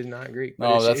not. She is not Greek.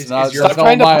 No, But that's not. Stop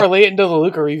trying to parlay it into the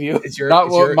Luca review. Is your, not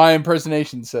is what your, my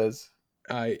impersonation says.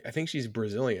 I think she's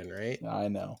Brazilian, right? I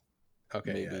know.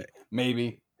 Okay, Maybe. yeah.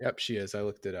 Maybe. Yep, she is. I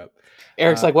looked it up.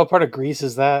 Eric's like, what part of Greece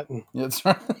is that? That's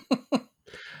right.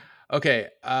 Okay.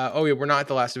 Oh yeah, we're not at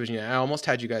the last division yet. I almost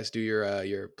had you guys do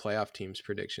your playoff teams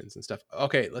predictions and stuff.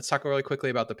 Okay, let's talk really quickly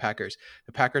about the Packers.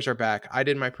 The Packers are back. I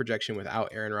did my projection without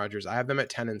Aaron Rodgers. I have them at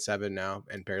 10-7 now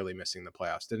and barely missing the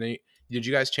playoffs. Did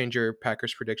you guys change your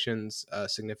Packers predictions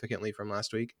significantly from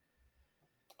last week?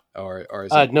 Or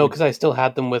is it, no, because I still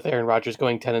had them with Aaron Rodgers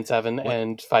going 10-7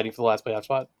 and fighting for the last playoff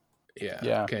spot.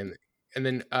 Yeah. Okay. And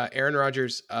then Aaron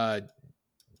Rodgers,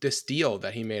 this deal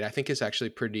that he made, I think is actually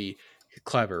pretty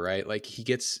clever, right? Like he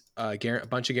gets a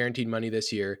bunch of guaranteed money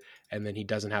this year, and then he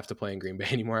doesn't have to play in Green Bay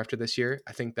anymore after this year.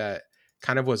 I think that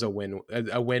kind of was a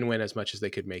win-win as much as they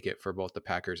could make it for both the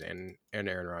Packers and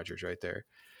Aaron Rodgers right there.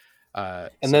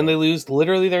 And then they lose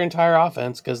literally their entire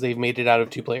offense because they've made it out of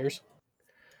two players.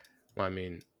 Well, I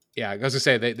mean, yeah, I was gonna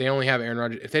say they only have Aaron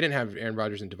Rodgers. If they didn't have Aaron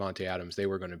Rodgers and Devontae Adams, they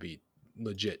were going to be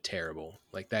legit terrible.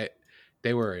 Like that,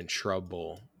 they were in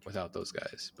trouble without those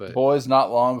guys. But boys,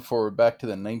 not long before we're back to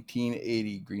the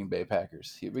 1980 Green Bay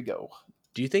Packers. Here we go.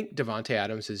 Do you think Devontae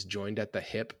Adams is joined at the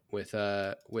hip with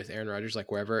Aaron Rodgers,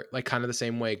 like wherever, like kind of the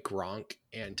same way Gronk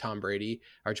and Tom Brady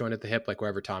are joined at the hip, like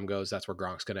wherever Tom goes, that's where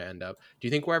Gronk's going to end up? Do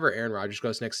you think wherever Aaron Rodgers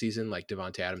goes next season, like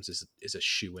Devontae Adams is a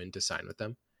shoe-in to sign with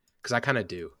them? Because I kind of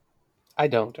do. I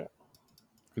don't.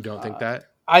 You don't think that?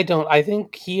 I don't. I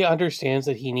think he understands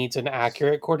that he needs an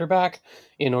accurate quarterback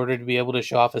in order to be able to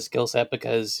show off his skill set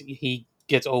because he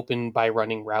gets open by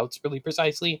running routes really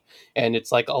precisely, and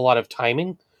it's like a lot of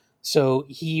timing. So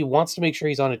he wants to make sure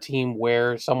he's on a team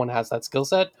where someone has that skill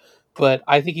set, but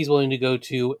I think he's willing to go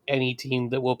to any team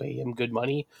that will pay him good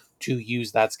money to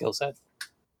use that skill set.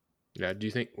 Yeah. What do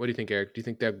you think, Eric? Do you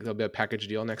think there'll be a package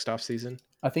deal next offseason?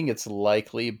 I think it's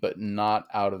likely, but not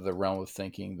out of the realm of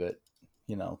thinking that,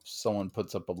 someone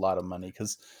puts up a lot of money.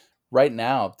 Because right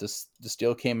now, this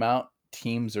deal came out,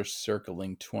 teams are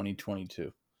circling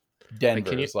 2022.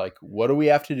 Denver is like, what do we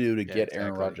have to do to get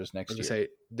Aaron Rodgers next year? Say,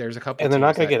 there's a couple, and they're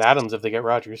not going to get Adams if they get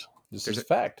Rodgers. This is a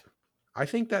fact. I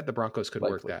think that the Broncos could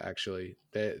work that actually.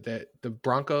 The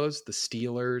Broncos, the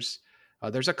Steelers,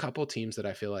 there's a couple teams that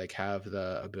I feel like have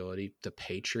the ability. The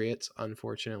Patriots,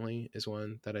 unfortunately, is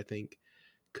one that I think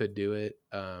could do it,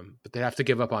 but they have to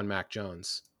give up on Mac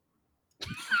Jones.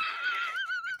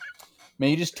 Man,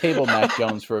 you just table Mac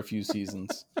Jones for a few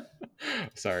seasons.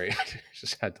 Sorry,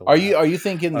 just had to. Are you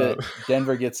thinking that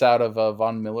Denver gets out of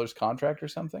Von Miller's contract or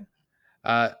something?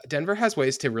 Denver has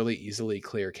ways to really easily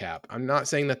clear cap. I'm not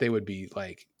saying that they would be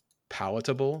like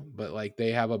palatable, but like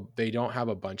they don't have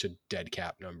a bunch of dead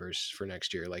cap numbers for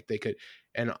next year. Like they could,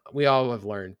 and we all have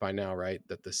learned by now, right,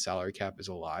 that the salary cap is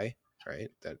a lie,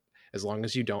 right? That as long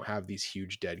as you don't have these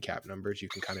huge dead cap numbers, you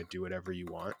can kind of do whatever you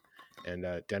want. And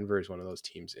Denver is one of those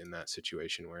teams in that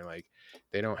situation where like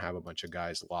they don't have a bunch of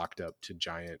guys locked up to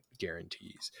giant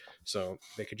guarantees. So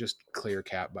they could just clear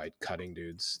cap by cutting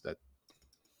dudes that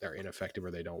they're ineffective or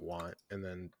they don't want. And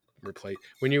then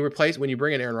when you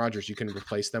bring in Aaron Rodgers, you can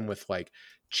replace them with like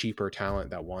cheaper talent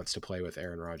that wants to play with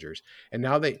Aaron Rodgers. And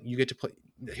now that you get to play,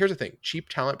 here's the thing, cheap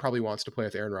talent probably wants to play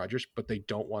with Aaron Rodgers, but they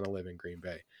don't want to live in Green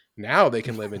Bay. Now they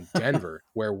can live in Denver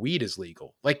where weed is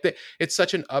legal. Like it's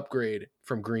such an upgrade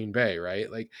from Green Bay,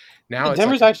 right? Like now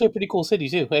Denver's actually a pretty cool city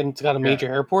too. And it's got a major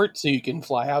airport, so you can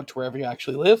fly out to wherever you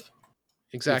actually live.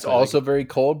 Exactly. It's also very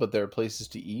cold, but there are places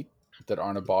to eat that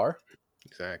aren't a bar.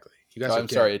 Exactly. You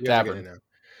guys a tavern.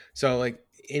 So like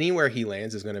anywhere he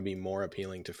lands is going to be more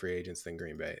appealing to free agents than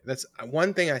Green Bay. That's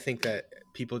one thing I think that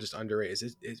people just underrate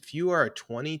is if you are a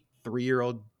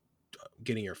 23-year-old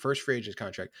getting your first free agent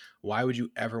contract, why would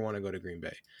you ever want to go to Green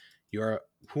Bay?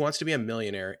 Who wants to be a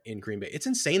millionaire in Green Bay? It's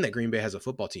insane that Green Bay has a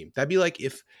football team. That'd be like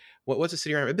if what's the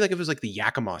city around? It'd be like if it was like the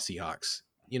Yakima Seahawks.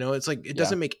 It's like it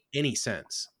doesn't make any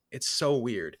sense. It's so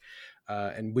weird.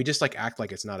 And we just like act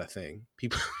like it's not a thing.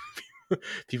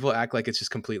 People act like it's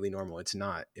just completely normal. It's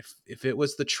not. If it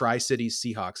was the Tri-Cities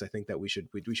Seahawks, I think that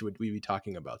we'd be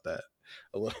talking about that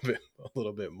a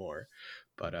little bit more.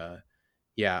 But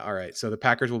Yeah, all right. So the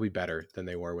Packers will be better than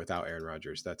they were without Aaron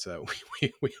Rodgers. That's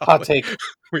we all Hot take.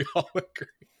 we all agree.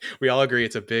 We all agree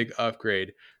it's a big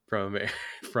upgrade from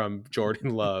from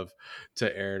Jordan Love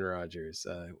to Aaron Rodgers.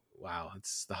 Wow,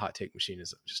 it's the hot take machine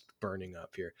is just burning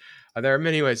up here. There are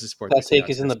many ways to support the That take Seahawks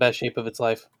is in the best shape of its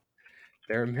life.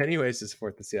 There are many ways to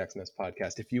support the Seahawks Nest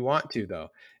podcast. If you want to, though,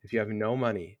 if you have no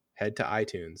money, head to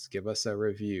iTunes, give us a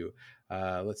review.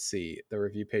 Let's see. The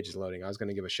review page is loading. I was going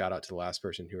to give a shout out to the last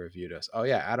person who reviewed us. Oh,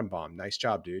 yeah. Adam Baum. Nice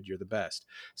job, dude. You're the best.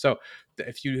 So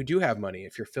if you do have money,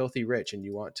 if you're filthy rich and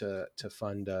you want to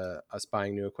fund us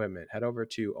buying new equipment, head over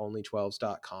to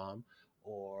only12s.com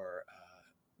or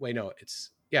wait, no,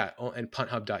 it's yeah, and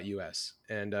punthub.us.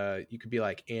 And you could be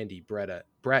like Andy,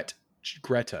 Brett,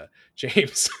 Greta,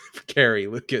 James, Carrie,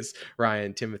 Lucas,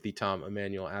 Ryan, Timothy, Tom,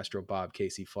 Emmanuel, Astro, Bob,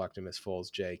 Casey, Flocktimus,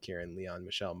 Foles, Jay, Kieran, Leon,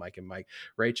 Michelle, Mike and Mike,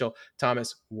 Rachel,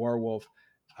 Thomas, Warwolf,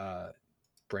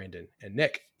 Brandon, and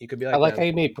Nick. You could be I like like them. how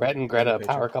you made Brett and Greta a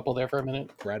Picture. power couple there for a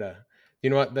minute. Greta.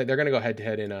 You know what? They're going to go head to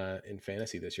head in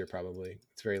fantasy this year. Probably,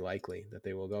 it's very likely that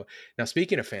they will go. Now,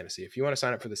 speaking of fantasy, if you want to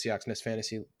sign up for the Seahawks Nest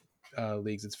Fantasy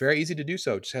leagues, it's very easy to do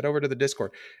so. Just head over to the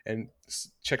Discord and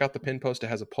check out the pin post. It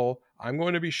has a poll. I'm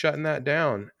going to be shutting that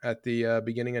down at the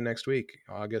beginning of next week,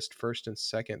 August 1st and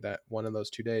 2nd, that one of those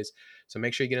 2 days. So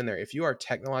make sure you get in there. If you are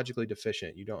technologically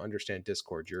deficient, you don't understand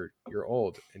Discord, you're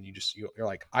old, and you're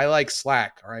like, I like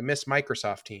Slack, or I miss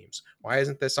Microsoft Teams. Why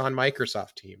isn't this on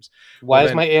Microsoft Teams? Why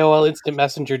is my AOL Instant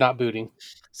Messenger not booting?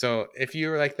 So if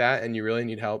you're like that and you really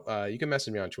need help, you can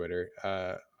message me on Twitter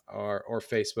or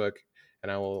Facebook,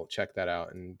 and I will check that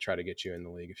out and try to get you in the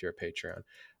league if you're a Patreon.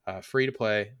 Free to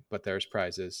play, but there's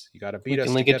prizes. You got to beat We us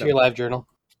can to link get it to them. your live journal.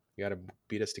 You got to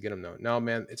beat us to get them, though. No,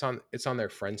 man, it's on their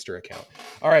Friendster account.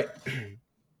 All right,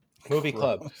 Movie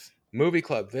Club.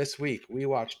 This week we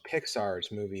watched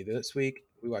Pixar's movie. This week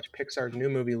we watched Pixar's new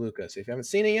movie, Luca. So if you haven't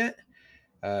seen it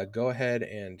yet, go ahead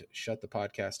and shut the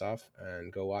podcast off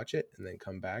and go watch it, and then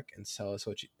come back and tell us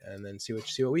and then see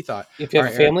what we thought. If you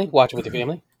have a family, watch it with your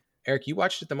family. Eric, you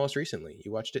watched it the most recently.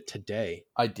 You watched it today.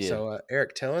 I did. So,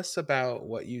 Eric, tell us about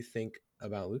what you think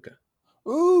about Luca.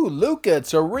 Ooh, Luca,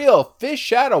 it's a real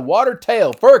fish out of water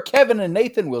tale. For Kevin and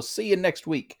Nathan, we'll see you next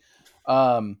week.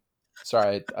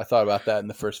 Sorry, I thought about that in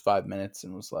the first 5 minutes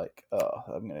and was like, oh,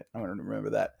 I'm gonna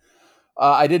remember that.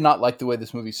 I did not like the way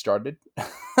this movie started.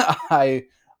 My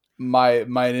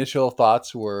initial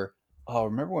thoughts were, oh,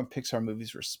 remember when Pixar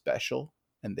movies were special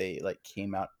and they like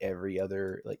came out every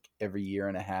year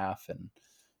and a half, and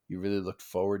you really looked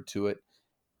forward to it.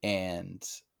 And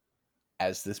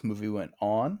as this movie went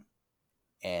on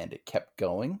and it kept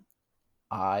going,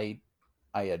 I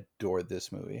adored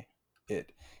this movie.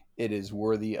 It is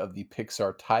worthy of the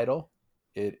Pixar title.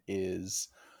 It is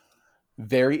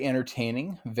very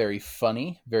entertaining, very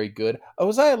funny, very good.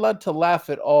 Was I allowed to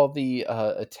laugh at all the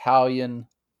Italian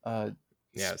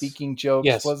speaking jokes?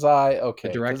 Yes. Was I? Okay.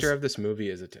 The director of this movie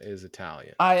is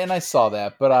Italian. I saw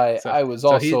that, but I was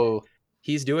also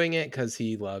he's doing it because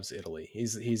he loves Italy.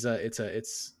 It's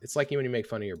like when you make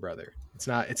fun of your brother. It's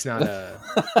not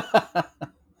a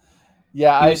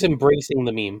yeah. He was embracing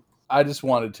the meme. I just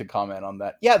wanted to comment on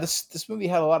that. Yeah, this movie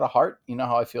had a lot of heart. You know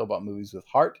how I feel about movies with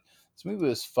heart. This movie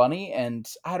was funny, and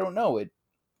I don't know, it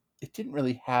didn't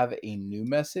really have a new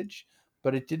message,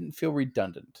 but it didn't feel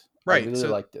redundant. Right. I really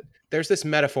liked it. There's this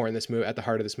metaphor in this movie at the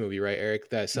heart of this movie, right, Eric?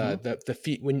 That's the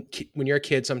feet when you're a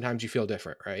kid, sometimes you feel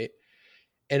different, right?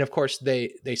 And of course, they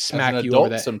smack As an you adult, over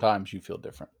that. Sometimes you feel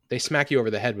different. They smack you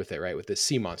over the head with it, right? With this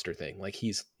sea monster thing, like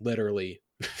he's literally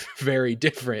very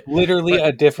different. Literally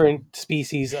a different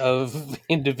species of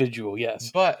individual.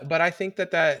 Yes. But I think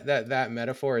that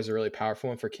metaphor is a really powerful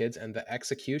one for kids, and the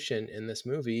execution in this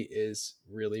movie is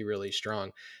really, really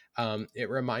strong. It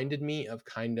reminded me of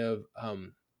kind of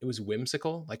it was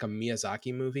whimsical, like a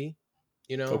Miyazaki movie,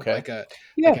 you know, Okay. like it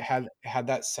had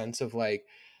that sense of like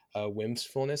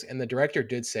whimsifulness, and the director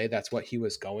did say that's what he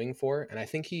was going for, and I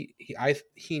think he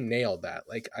nailed that.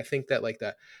 Like I think that like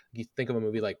that you think of a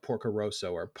movie like Porco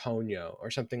Rosso or Ponyo or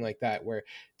something like that, where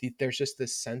there's just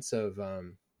this sense of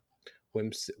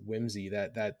whimsy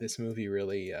that this movie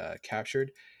really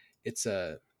captured. It's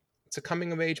a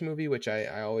coming of age movie, which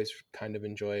I always kind of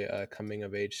enjoy coming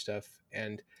of age stuff,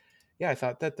 and yeah, I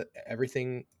thought that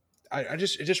everything. It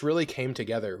just really came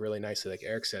together really nicely. Like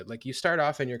Eric said, like you start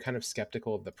off and you're kind of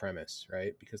skeptical of the premise,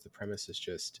 right? Because the premise is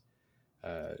just,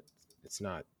 it's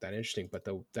not that interesting, but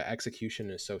the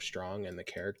execution is so strong and the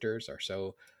characters are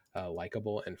so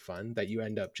likable and fun that you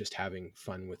end up just having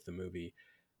fun with the movie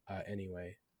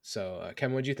anyway. So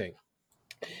Kevin, what'd you think?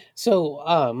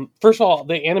 So, first of all,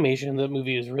 the animation in the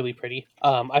movie is really pretty.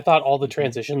 I thought all the Mhm.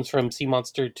 transitions from sea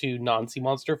monster to non sea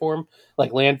monster form,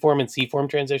 like land form and sea form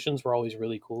transitions, were always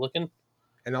really cool looking.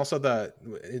 And also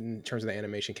in terms of the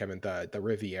animation, Kevin, the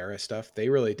Riviera stuff, they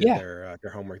really did Yeah,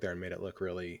 their homework there and made it look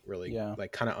really, really Yeah,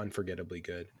 like kind of unforgettably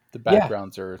good. the yeah,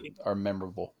 backgrounds are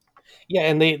memorable. yeah,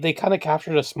 and they kind of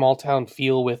captured a small town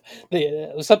feel with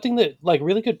something that like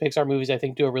really good Pixar movies I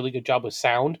think do a really good job with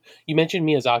sound. You mentioned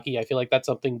Miyazaki. I feel like that's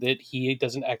something that he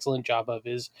does an excellent job of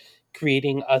is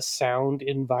creating a sound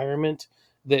environment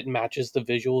that matches the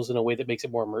visuals in a way that makes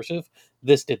it more immersive.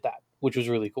 This did that, which was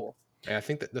really cool. And I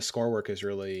think that the score work is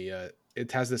really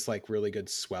it has this like really good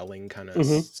swelling kind of Hmm.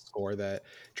 score that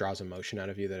draws emotion out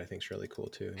of you that I think is really cool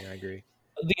too. Yeah, I agree.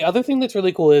 The other thing that's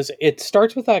really cool is it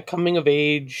starts with that coming of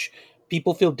age.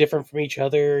 People feel different from each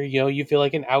other. You know, you feel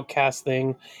like an outcast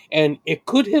thing. And it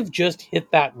could have just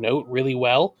hit that note really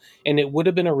well, and it would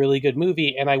have been a really good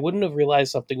movie, and I wouldn't have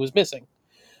realized something was missing.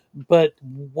 But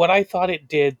what I thought it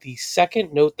did, the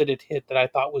second note that it hit that I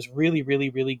thought was really, really,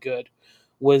 really good,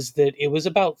 was that it was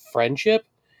about friendship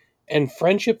and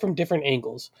friendship from different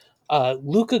angles.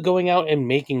 Luca going out and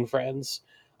making friends.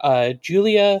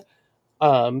 Julia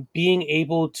being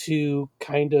able to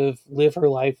kind of live her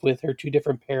life with her two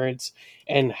different parents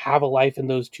and have a life in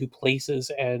those two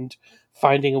places and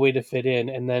finding a way to fit in.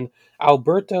 And then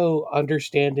Alberto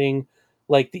understanding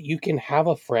like that you can have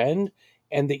a friend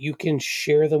and that you can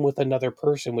share them with another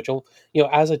person, which will, you know,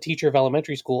 as a teacher of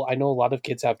elementary school, I know a lot of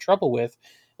kids have trouble with.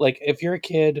 Like if you're a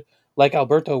kid like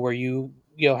Alberto, where you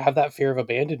know, have that fear of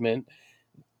abandonment,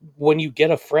 when you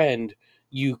get a friend,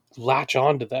 you latch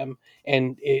on to them,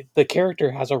 and the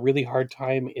character has a really hard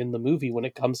time in the movie when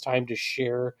it comes time to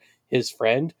share his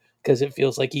friend because it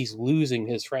feels like he's losing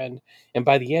his friend. And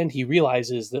by the end, he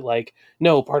realizes that like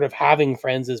no, part of having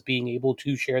friends is being able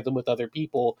to share them with other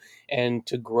people and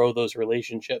to grow those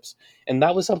relationships. And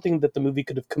that was something that the movie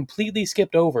could have completely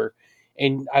skipped over,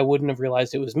 and I wouldn't have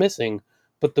realized it was missing.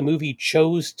 But the movie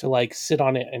chose to like sit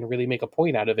on it and really make a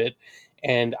point out of it,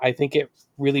 and I think it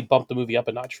really bumped the movie up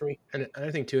a notch for me. And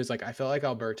another thing too is like I feel like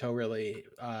Alberto really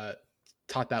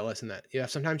taught that lesson that yeah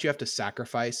sometimes you have to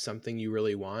sacrifice something you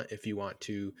really want if you want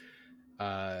to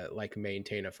like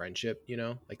maintain a friendship. You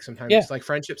know, like Yeah, sometimes like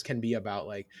friendships can be about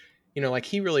like you know like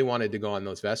he really wanted to go on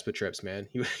those Vespa trips, man.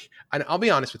 He and I'll be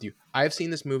honest with you, I've seen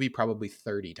this movie probably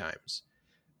 30 times.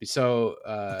 So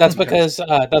because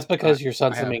that's I, because your I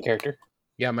son's the have main character.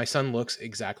 yeah, my son looks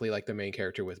exactly like the main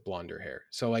character with blonder hair.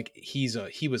 So like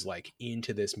he was like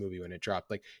into this movie when it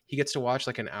dropped. Like he gets to watch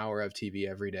like an hour of TV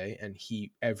every day and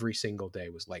he every single day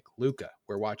was like Luca.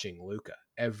 We're watching Luca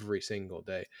every single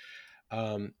day.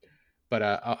 Um but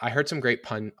I heard some great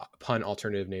pun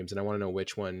alternative names and I want to know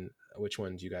which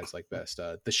ones you guys like best.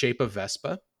 The Shape of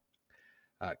Vespa,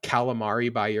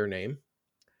 Calamari by Your Name,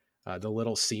 the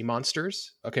Little Sea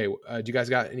Monsters. Okay, do you guys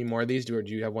got any more of these? Do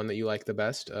you have one that you like the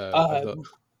best of Uh, the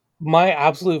my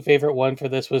absolute favorite one for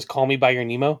this was "Call Me by Your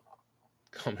Nemo."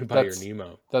 Call Me by Your That's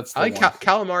Nemo. that's I the like one.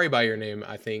 Calamari by Your Name.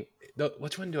 I think.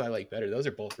 Which one do I like better? Those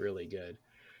are both really good.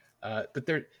 But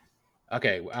they're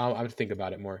okay. I'll have to think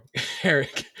about it more.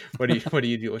 Eric, what do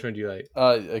you do? Which one do you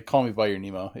like? Call Me by Your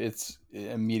Nemo. It's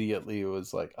immediately it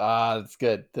was like, ah, that's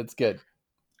good. That's good.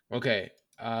 Okay.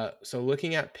 So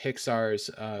looking at Pixar's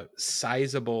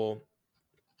sizable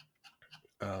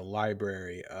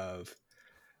library of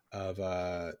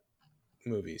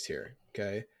movies here.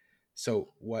 Okay. So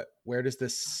where does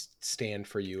this stand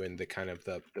for you in the kind of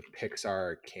the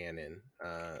Pixar canon,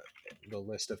 the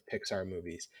list of Pixar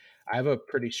movies? I have a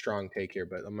pretty strong take here,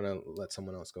 but I'm gonna let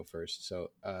someone else go first. So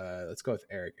let's go with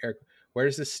Eric. Eric, where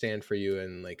does this stand for you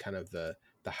in like kind of the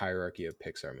hierarchy of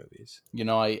Pixar movies? You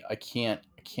know, I can't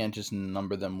just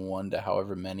number them one to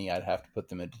however many. I'd have to put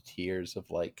them into tiers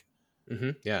of like,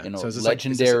 Yeah. So is this like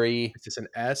legendary. is this an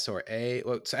S or A?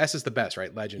 Well, so S is the best,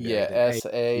 right? Legendary. Yeah, Then A, S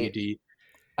B, A. D.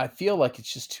 I feel like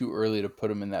it's just too early to put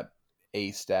them in that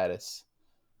A status.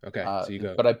 Okay, so you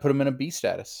go. But I put them in a B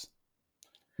status.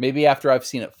 Maybe after I've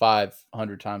seen it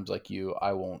 500 times like you,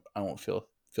 I won't feel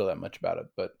that much about it.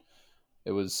 But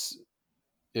it was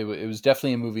it was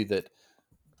definitely a movie that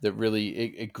really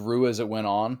it grew as it went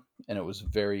on, and it was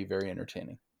very very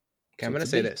entertaining. Okay, I'm So going it's to a say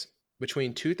B. this.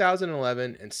 Between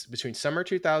 2011 and between summer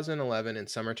 2011 and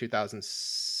summer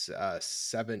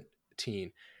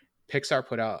 2017, Pixar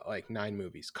put out like 9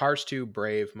 movies: Cars 2,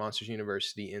 Brave, Monsters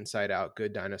University, Inside Out,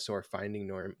 Good Dinosaur, Finding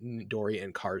Dory,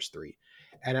 and Cars 3.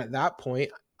 And at that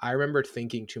point, I remember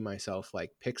thinking to myself,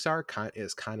 like, Pixar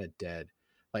is kind of dead.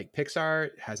 Like Pixar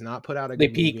has not put out a They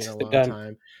good movie in peaked. a They're long done.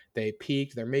 time. They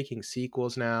peaked. They're making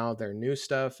sequels now. Their new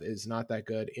stuff is not that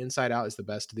good. Inside Out is the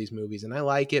best of these movies, and I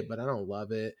like it, but I don't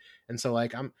love it. And so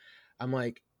like I'm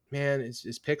like, man,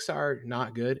 is Pixar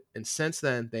not good? And since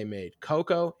then, they made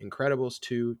Coco, Incredibles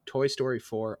 2, Toy Story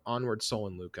 4, Onward, Soul,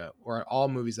 and Luca, or all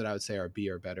movies that I would say are B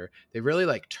or better. They really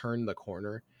like turned the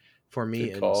corner for me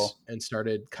Good call. and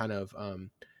started kind of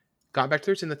got back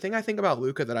to roots. And the thing I think about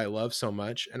Luca that I love so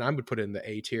much, and I would put it in the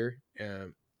A tier,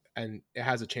 and it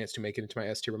has a chance to make it into my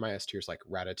S tier, but my S tier is like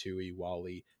Ratatouille,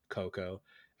 Wally, Coco.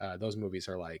 Those movies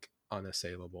are like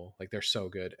unassailable. Like they're so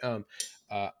good.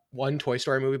 One Toy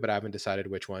Story movie, but I haven't decided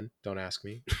which one. Don't ask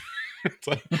me. It's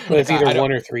like, But it's either I don't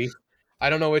one or three. I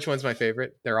don't know which one's my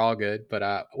favorite. They're all good,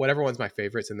 but whatever one's my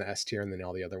favorite's in the S tier, and then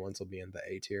all the other ones will be in the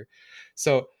A tier.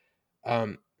 So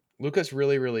um, Luca's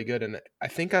really, really good, and I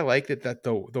think I like it that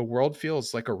the world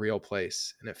feels like a real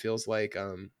place, and it feels like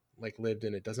lived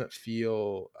in. It doesn't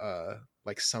feel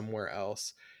like somewhere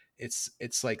else.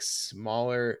 It's like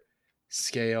smaller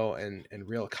scale and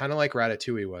real, kind of like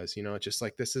Ratatouille was. You know, it's just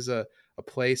like this is a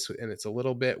place, and it's a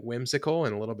little bit whimsical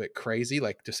and a little bit crazy,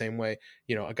 like the same way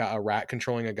a rat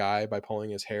controlling a guy by pulling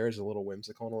his hair is a little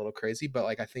whimsical and a little crazy. But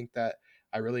like I think that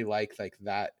I really like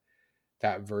that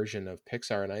version of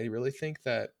Pixar, and I really think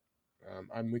that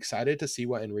I'm excited to see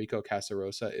what Enrico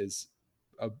Casarosa is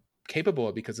uh, capable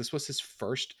of, because this was his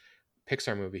first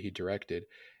Pixar movie he directed,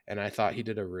 and I thought he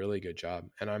did a really good job.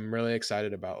 And I'm really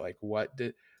excited about like what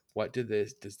did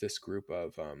this does this group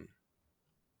of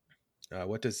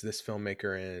what does this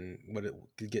filmmaker and what it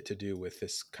get to do with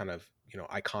this kind of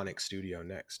iconic studio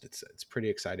next. It's pretty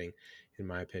exciting in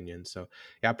my opinion. So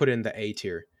yeah, I put it in the A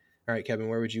tier. All right, Kevin,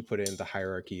 where would you put it in the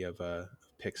hierarchy of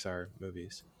Pixar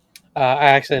movies? I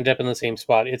actually ended up in the same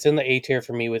spot. It's in the A tier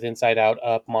for me with Inside Out,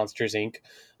 Up, Monsters Inc.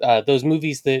 Those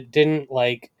movies that didn't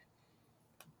like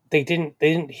they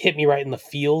didn't hit me right in the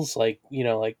feels, like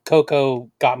like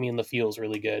Coco got me in the feels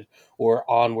really good, or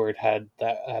Onward had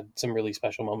some really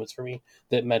special moments for me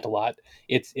that meant a lot.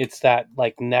 It's that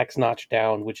like next notch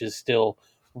down, which is still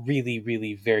really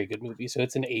really very good movie. So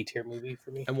it's an A tier movie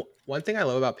for me. And one thing I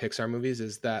love about Pixar movies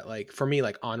is that, like, for me,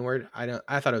 like Onward,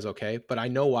 I thought it was okay, but I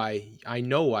know why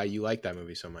you like that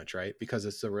movie so much, right? Because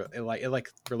it's it like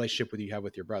relationship with you have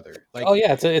with your brother, Oh like,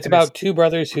 yeah, it's and it's about two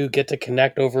brothers who get to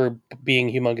connect over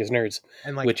being humongous nerds,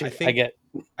 and like which I I think get.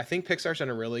 I think Pixar's done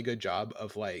a really good job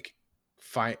of like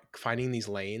finding these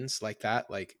lanes like that,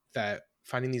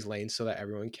 finding these lanes so that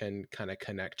everyone can kind of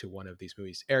connect to one of these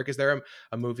movies. Eric, is there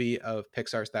a movie of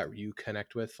Pixar's that you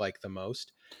connect with like the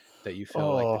most, that you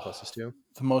feel like the Oh, closest to,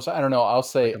 the most, I don't know. I'll like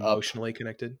say Up. emotionally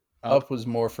connected? Up. Up was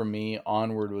more for me.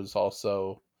 Onward was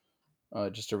also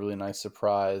just a really nice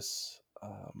surprise.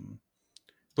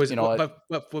 Was You it, know what?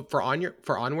 but for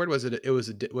Onward, was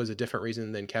a different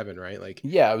reason than Kevin, right? Like,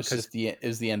 Yeah, it was because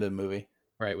just the end of the movie.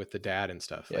 right, with the dad and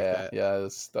stuff like Yeah, that. yeah,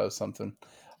 that was something.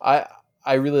 I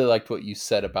I really liked what you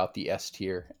said about the S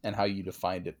tier and how you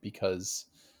defined it, because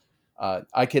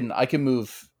I can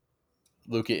move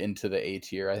Luca into the A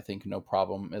tier. I think no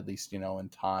problem. At least in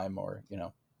time, or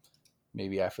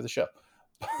maybe after the show.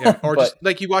 Yeah, or But just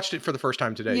like you watched it for the first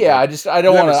time today. yeah, I don't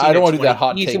You want to haven't I seen don't it want to do that 20.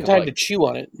 hot Need some take of time to like, chew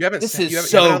on it. this is You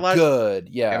haven't had so a lot. good.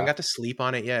 You haven't Yeah. got to sleep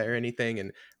on it yet or anything,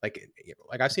 and like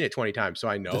I've seen it 20 times, so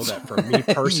I know that for me you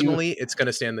personally, it's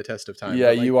gonna stand the test of time. Yeah,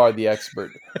 But like, you are the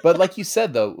expert. But like you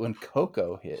said though, when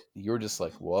Coco hit, you were just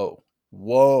like, whoa,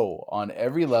 whoa, on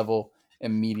every level,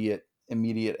 immediate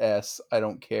S. I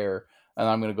don't care, and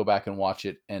I'm gonna go back and watch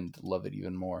it and love it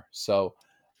even more. So,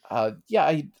 yeah,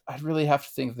 I really have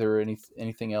to think if there are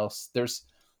anything else. There's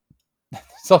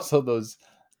also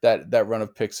that run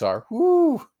of Pixar.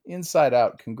 Woo! Inside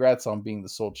Out. Congrats on being the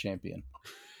sole champion.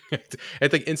 I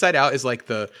think Inside Out is like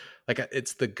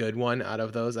it's the good one out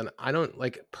of those, and I don't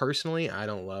like personally. I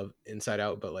don't love Inside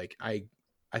Out, but like I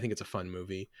think it's a fun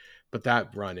movie. But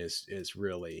that run is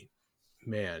really,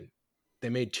 man. They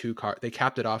made they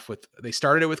capped it off with, they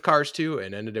started it with Cars 2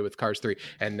 and ended it with Cars 3,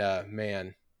 and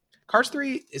man, Cars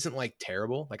 3 isn't like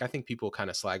terrible. Like I think people kind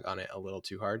of slag on it a little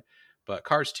too hard, but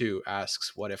Cars 2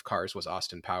 asks, what if Cars was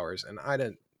Austin Powers? And I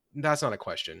didn't. That's not a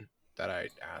question that I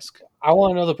ask. I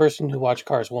want to know the person who watched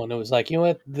Cars 1 and was like, you know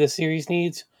what this series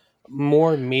needs?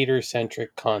 More Mater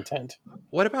centric content.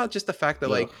 What about just the fact that,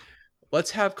 Ugh. like,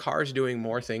 let's have cars doing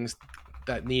more things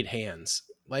that need hands?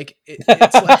 Like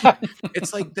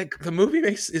it's like the movie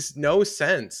makes is no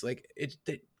sense. Like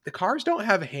the cars don't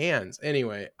have hands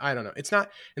anyway. I don't know. It's not,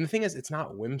 and the thing is, it's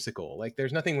not whimsical. Like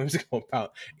there's nothing whimsical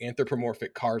about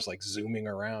anthropomorphic cars like zooming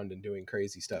around and doing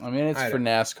crazy stuff. I mean, it's I for don't.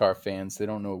 NASCAR fans. They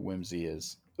don't know what whimsy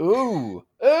is. Ooh,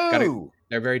 Gotta, ooh.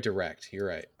 they're very direct. You're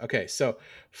right. Okay, so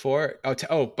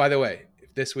by the way,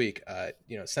 this week,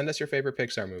 send us your favorite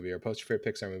Pixar movie or post your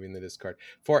favorite Pixar movie in the Discord.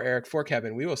 For Eric, for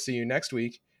Kevin, we will see you next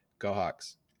week. Go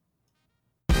Hawks.